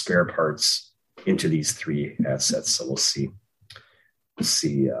kind of spare parts into these three assets. So we'll see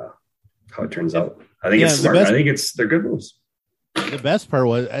how it turns out. I think it's smart. I think they're good moves. The best part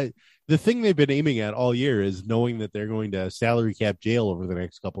was the thing they've been aiming at all year is knowing that they're going to salary cap jail over the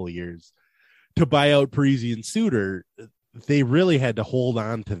next couple of years to buy out Parisi and Suter. They really had to hold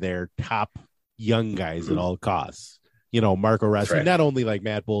on to their top young guys at all costs. Marco Rossi, right. Not only like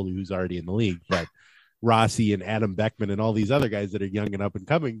Matt Boldy, who's already in the league, but Rossi and Adam Beckman and all these other guys that are young and up and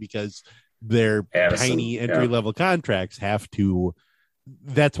coming, because their tiny entry-level contracts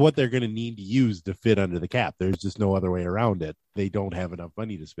that's what they're going to need to use to fit under the cap. There's just no other way around it. They don't have enough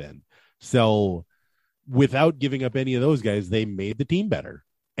money to spend. So without giving up any of those guys, they made the team better.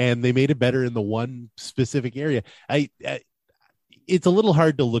 And they made it better in the one specific area. It's a little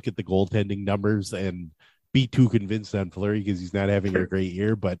hard to look at the goaltending numbers and be too convinced on Fleury because he's not having a great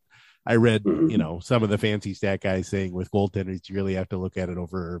year. But I read, some of the fancy stat guys saying with goaltenders, you really have to look at it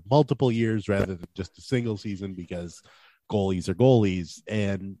over multiple years rather than just a single season because goalies are goalies.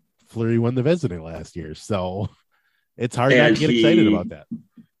 And Fleury won the Vezina last year. So it's hard not to get excited about that.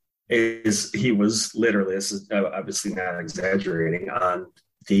 He was literally, this is obviously not exaggerating, on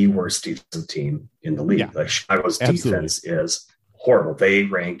the worst defensive team in the league. Yeah, like Chicago's absolutely. defense is horrible. They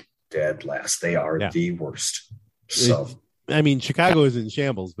rank dead last. They are the worst. So Chicago is in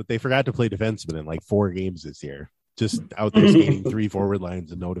shambles, but they forgot to play defensemen in like 4 games this year. Just out there skating 3 forward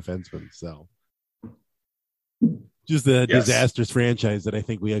lines and no defensemen. So just a disastrous franchise that I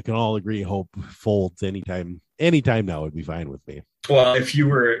think we can all agree hope folds anytime now would be fine with me. Well, if you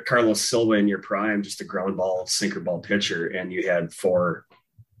were Carlos Silva in your prime, just a ground ball, sinker ball pitcher, and you had 4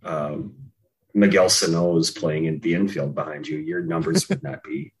 Miguel Sano's playing in the infield behind you, your numbers would not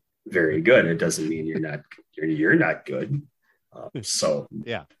be very good. It doesn't mean you're not good. So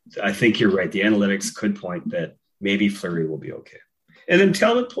I think you're right. The analytics could point that maybe Fleury will be okay. And then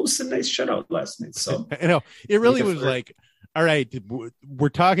Talbot posted a nice shutout last night. So I know it really was like, all right, we're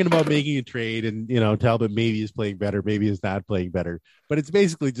talking about making a trade, and Talbot maybe is playing better, maybe is not playing better, but it's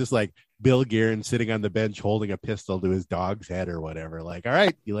basically just like Bill Guerin sitting on the bench holding a pistol to his dog's head or whatever. Like, all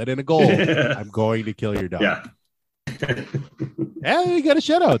right, you let in a goal, I'm going to kill your dog. Yeah. Yeah, you got a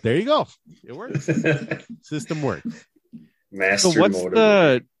shutout. There you go. It works. System works. Master. So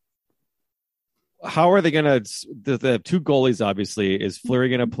what's how are they going to the 2 goalies? Obviously, is Fleury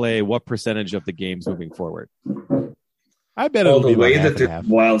going to play what percentage of the games moving forward? I bet it'll be the way that the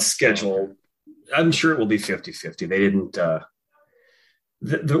wild schedule, I'm sure it will be 50-50. They didn't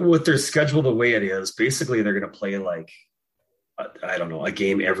with their schedule the way it is, basically they're going to play like a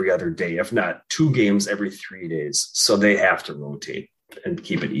game every other day, if not 2 games every 3 days. So they have to rotate and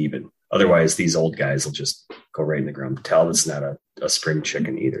keep it even. Otherwise, these old guys will just go right in the ground. Talbot's not a spring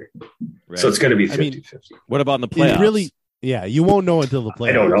chicken either. Right. So it's going to be 50-50. What about in the playoffs? You won't know until the playoffs.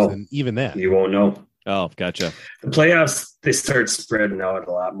 I don't know. And even that. You won't know. Oh, gotcha. The playoffs, they start spreading out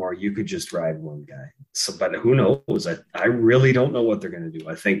a lot more. You could just ride one guy. So, but who knows? I really don't know what they're going to do.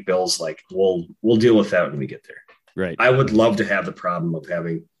 I think Bill's like, we'll deal with that when we get there. Right. I would love to have the problem of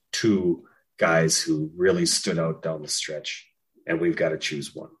having 2 guys who really stood out down the stretch, and we've got to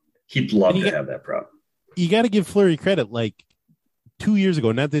choose one. He'd love to have that problem. You got to give Fleury credit. Like 2 years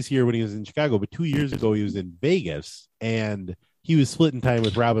ago, not this year when he was in Chicago, but 2 years ago he was in Vegas, and he was splitting time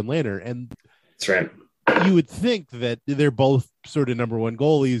with Robin Lehner. And that's right. You would think that they're both sort of number 1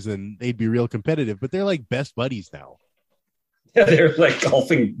 goalies and they'd be real competitive, but they're like best buddies now. Yeah, they're like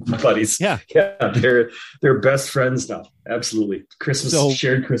golfing buddies. Yeah, they're best friends now. Absolutely.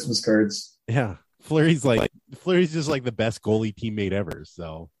 Shared Christmas cards. Yeah, Fleury's just like the best goalie teammate ever.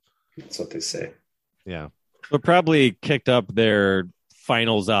 So that's what they say. Yeah, so probably kicked up their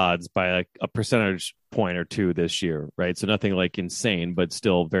finals odds by like a percentage point or 2 this year, right? So nothing like insane, but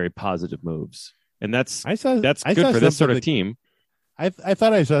still very positive moves. And that's good for this sort of team. I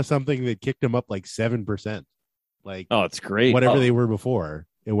thought I saw something that kicked them up like 7%. Like, oh, it's great. Whatever they were before,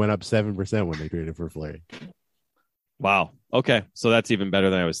 it went up 7% when they traded for Fleury. Wow. Okay, so that's even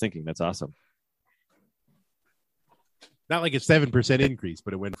better than I was thinking. That's awesome. Not like a 7% increase,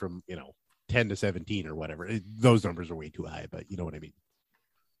 but it went from 10 to 17 or whatever. Those numbers are way too high, but you know what I mean.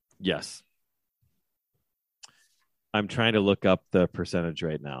 Yes. I'm trying to look up the percentage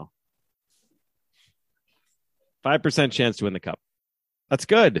right now. 5% chance to win the cup. That's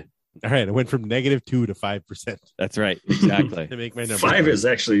good. All right, it went from -2 to 5%. That's right, exactly. To make my number 5 is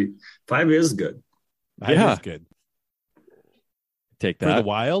good. 5 is good. Take that. For the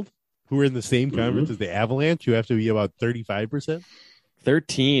Wild, who are in the same conference as the Avalanche, you have to be about 35%.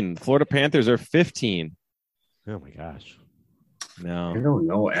 13. Florida Panthers are 15. Oh my gosh. No. I don't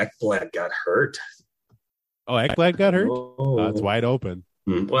know. Ekblad got hurt. Oh, Ekblad got hurt? Oh, it's wide open.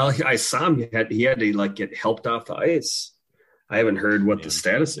 Well, I saw him. He had to get helped off the ice. I haven't heard what the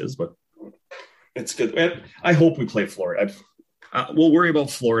status is, but it's good. And I hope we play Florida. We'll worry about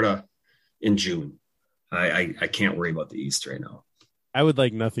Florida in June. I can't worry about the East right now. I would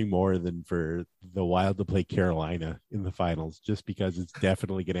like nothing more than for the Wild to play Carolina in the finals, just because it's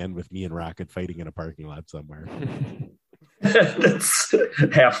definitely going to end with me and Rocket fighting in a parking lot somewhere. That's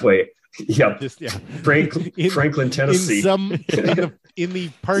halfway. Yep. Franklin, Tennessee. In the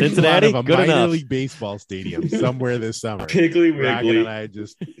parking Cincinnati, lot of a minor league baseball stadium somewhere this summer. Piggly Wiggly. Rocket and I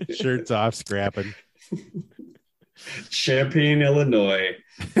just shirts off, scrapping. Champaign, Illinois.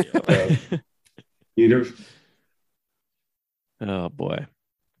 Oh boy.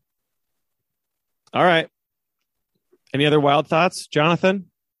 All right. Any other Wild thoughts, Jonathan?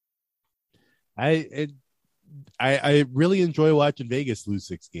 I really enjoy watching Vegas lose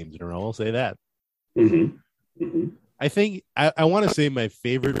 6 games in a row. I'll say that. Mm-hmm. Mm-hmm. I think I want to say my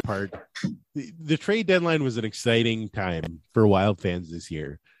favorite part, the trade deadline was an exciting time for Wild fans this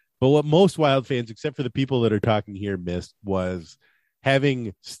year. But what most Wild fans, except for the people that are talking here, missed was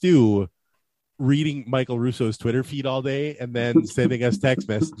having Stu reading Michael Russo's Twitter feed all day and then sending us text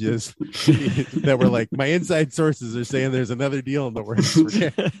messages that were like, my inside sources are saying there's another deal in the works for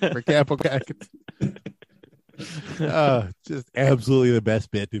Capocacus. Just absolutely the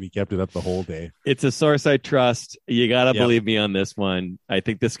best bit, and he kept it up the whole day. It's a source I trust. You gotta believe me on this one. I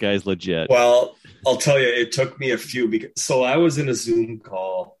think this guy's legit. Well, I'll tell you, it took me a few. So I was in a Zoom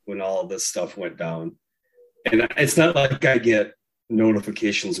call when all this stuff went down, and it's not like I get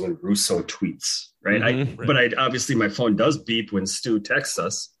notifications when Russo tweets, right? Mm-hmm. But I obviously my phone does beep when Stu texts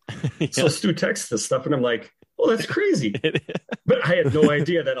us. Yeah. So Stu texts this stuff, and I'm like, oh, that's crazy. But I had no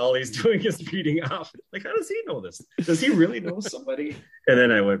idea that all he's doing is reading off. Like, how does he know this? Does he really know somebody? And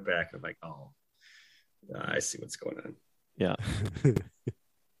then I went back and I'm like, oh, I see what's going on. Yeah.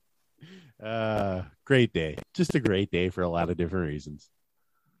 Great day. Just a great day for a lot of different reasons.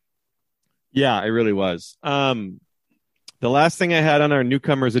 Yeah, it really was. The last thing I had on our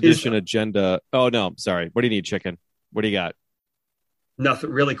newcomers edition agenda. Oh, no, sorry. What do you need, Chicken? What do you got?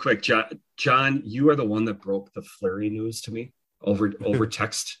 Nothing. Really quick, John, you are the one that broke the Fleury news to me over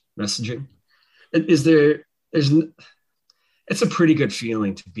text messaging. It's a pretty good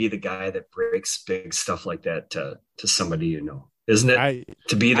feeling to be the guy that breaks big stuff like that to somebody you know, isn't it?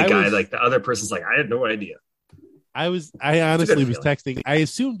 To be the guy like the other person's like, I had no idea. I honestly was texting. I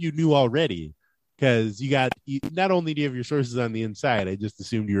assumed you knew already because not only do you have your sources on the inside, I just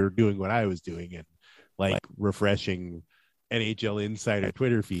assumed you were doing what I was doing and like refreshing NHL Insider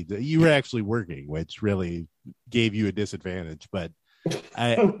Twitter feeds. You were actually working, which really gave you a disadvantage. But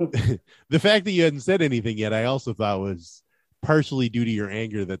the fact that you hadn't said anything yet, I also thought was partially due to your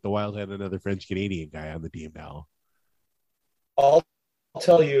anger that the Wild had another French Canadian guy on the team now. I'll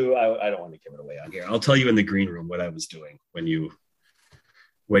tell you, I don't want to give it away on here. I'll tell you in the green room what I was doing when you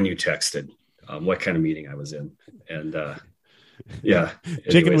texted, what kind of meeting I was in. And yeah.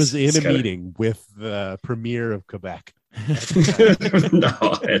 Chicken was in a meeting with the Premier of Quebec. No,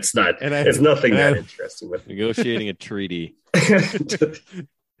 it's not. It's nothing that interesting with negotiating a treaty.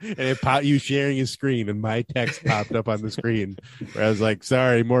 And you sharing his screen, and my text popped up on the screen where I was like,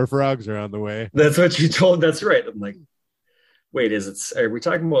 "Sorry, more frogs are on the way." That's what you told. That's right. I'm like, wait, are we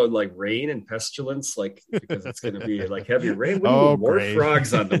talking about like rain and pestilence? Like, because it's going to be like heavy rain. More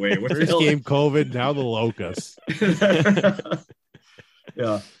frogs on the way. First came COVID, now the locusts.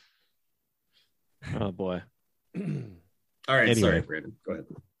 Yeah. Oh boy. All right, anyway. Sorry, Brandon. Go ahead.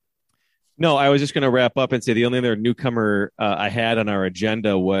 No, I was just going to wrap up and say the only other newcomer I had on our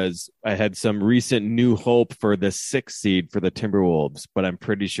agenda was I had some recent new hope for the 6th seed for the Timberwolves, but I'm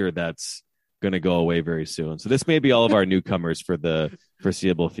pretty sure that's going to go away very soon. So this may be all of our newcomers for the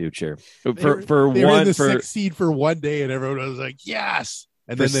foreseeable future. They were in the 6th seed for one day, and everyone was like, "Yes!"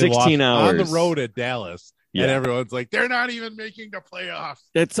 And then they 16 lost hours on the road at Dallas, and everyone's like, "They're not even making the playoffs.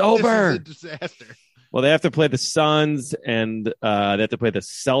 It's over. This is a disaster." Well, they have to play the Suns, and they have to play the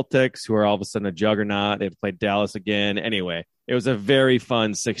Celtics, who are all of a sudden a juggernaut. They have to play Dallas again. Anyway, it was a very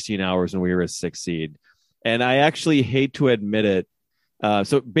fun 16 hours when we were a 6th seed. And I actually hate to admit it.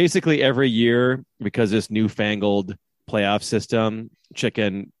 So basically every year, because this newfangled playoff system,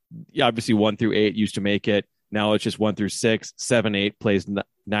 Chicken, obviously 1 through 8 used to make it. Now it's just 1 through 6, 7, 8 plays 9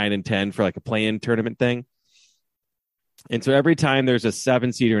 and 10 for like a play-in tournament thing. And so every time there's a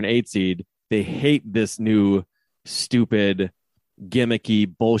 7 seed or an 8 seed, they hate this new stupid gimmicky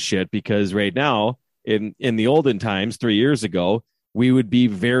bullshit because right now in the olden times, 3 years ago, we would be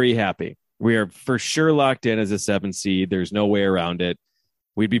very happy. We are for sure locked in as a 7 seed. There's no way around it.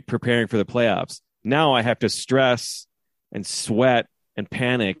 We'd be preparing for the playoffs. Now I have to stress and sweat and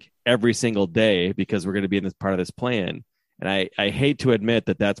panic every single day because we're going to be in this part of this plan. And I hate to admit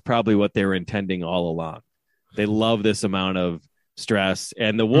that that's probably what they were intending all along. They love this amount of stress,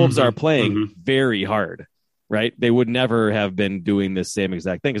 and the Wolves are playing very hard, right? They would never have been doing this same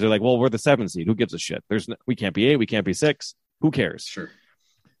exact thing because they're like, well, we're the 7 seed. Who gives a shit? We can't be 8. We can't be 6. Who cares? Sure.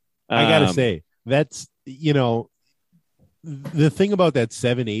 I got to say, that's, the thing about that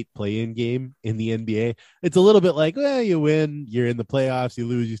 7-8 play-in game in the NBA, it's a little bit like, well, you win, you're in the playoffs, you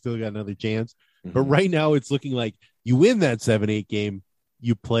lose, you still got another chance. Mm-hmm. But right now it's looking like you win that 7-8 game,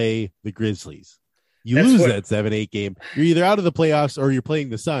 you play the Grizzlies. You lose that 7-8 game, you're either out of the playoffs or you're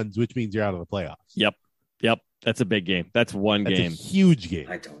playing the Suns, which means you're out of the playoffs. Yep. That's a big game. That's one game. A huge game.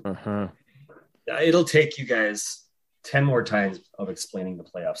 I don't. It'll take you guys 10 more times of explaining the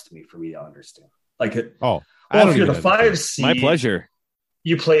playoffs to me for me to understand. Well, if you're the 5 seed, my pleasure.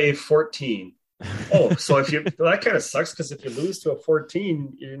 You play 14. Oh, so that kind of sucks because if you lose to a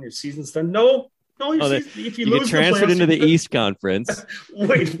 14, your season's done. No, if you lose, get transferred into the East Conference.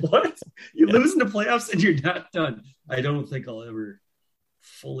 Wait, what? You lose in the playoffs and you're not done. I don't think I'll ever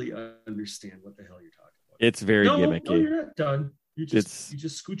fully understand what the hell you're talking about. It's very gimmicky. No, you're not done. You just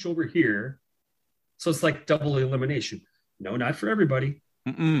scooch over here. So it's like double elimination. No, not for everybody.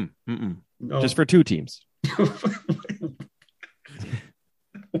 No. Just for 2 teams.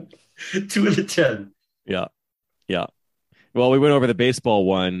 2 of the 10. Yeah. Well, we went over the baseball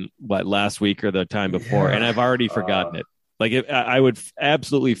one, last week or the time before, and I've already forgotten it. Like, I would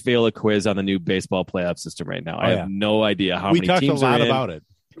absolutely fail a quiz on the new baseball playoff system right now. I have no idea how many teams are in. We talked a lot about it.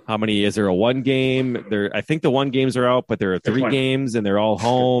 How many? Is there a 1 game? I think the 1 games are out, but there are 3 games, and they're all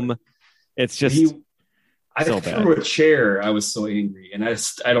home. It's just I threw a chair. I was so angry, and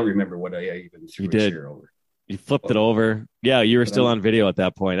I don't remember what I even threw a chair over. You flipped it over. Yeah, you were still on video at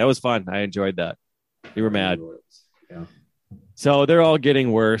that point. That was fun. I enjoyed that. You were mad. Yeah. So they're all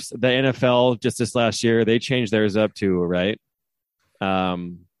getting worse. The NFL, just this last year, they changed theirs up too, right?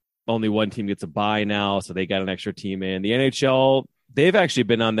 Only 1 team gets a bye now, so they got an extra team in. The NHL, they've actually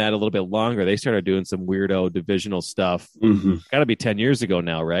been on that a little bit longer. They started doing some weirdo divisional stuff. Got to be 10 years ago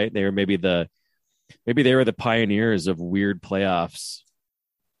now, right? They were maybe they were the pioneers of weird playoffs.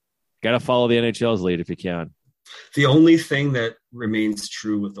 Got to follow the NHL's lead if you can. The only thing that remains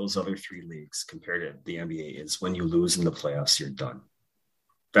true with those other 3 leagues compared to the NBA is when you lose in the playoffs, you're done.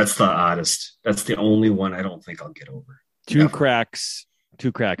 That's the oddest. That's the only one I don't think I'll get over. 2 cracks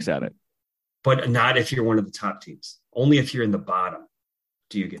at it. But not if you're one of the top teams. Only if you're in the bottom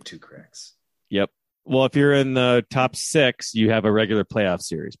do you get 2 cracks. Yep. Well, if you're in the top 6, you have a regular playoff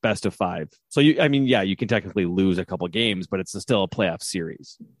series, best of 5. So you can technically lose a couple games, but it's still a playoff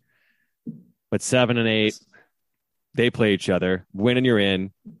series. But 7 and 8, they play each other. Win and you're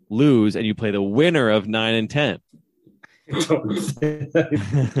in. Lose and you play the winner of 9 and 10.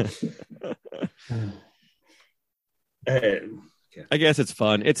 I guess it's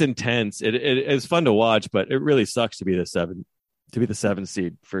fun. It's intense. It's fun to watch, but it really sucks to be the 7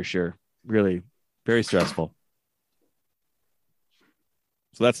 seed for sure. Really, very stressful.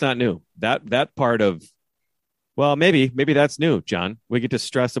 So that's not new. That part of, well, maybe that's new, John. We get to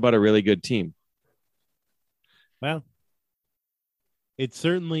stress about a really good team. Well, it's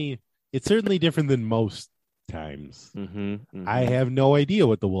certainly different than most times. I have no idea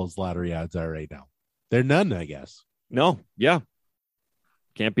what the Wolves lottery odds are right now. They're none, I guess. No, yeah.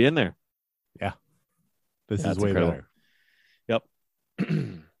 Can't be in there. Yeah. This is way incredible. Better. Yep.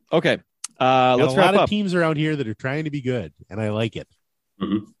 Okay. Let's wrap up. A lot of teams around here that are trying to be good, and I like it.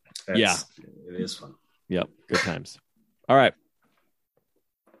 Yeah. It is fun. Yep. Good times. All right.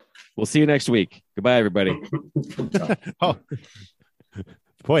 We'll see you next week. Goodbye, everybody. Oh,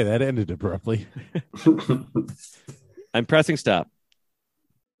 boy, that ended abruptly. I'm pressing stop.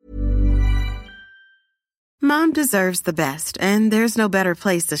 Mom deserves the best, and there's no better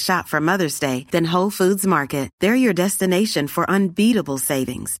place to shop for Mother's Day than Whole Foods Market. They're your destination for unbeatable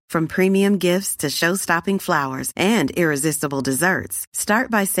savings, from premium gifts to show-stopping flowers and irresistible desserts. Start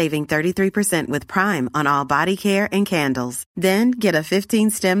by saving 33% with Prime on all body care and candles. Then get a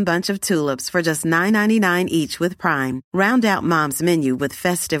 15-stem bunch of tulips for just $9.99 each with Prime. Round out Mom's menu with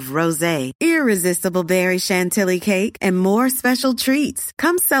festive rosé, irresistible berry chantilly cake, and more special treats.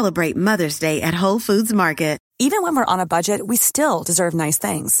 Come celebrate Mother's Day at Whole Foods Market. Even when we're on a budget, we still deserve nice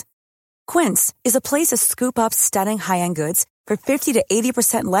things. Quince is a place to scoop up stunning high-end goods for 50 to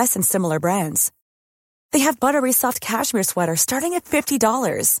 80% less than similar brands. They have buttery soft cashmere sweaters starting at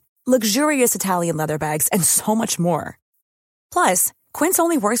 $50, luxurious Italian leather bags, and so much more. Plus, Quince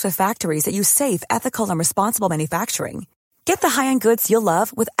only works with factories that use safe, ethical, and responsible manufacturing. Get the high-end goods you'll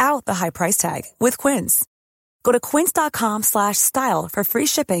love without the high price tag with Quince. Go to quince.com/style for free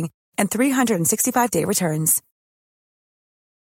shipping and 365-day returns.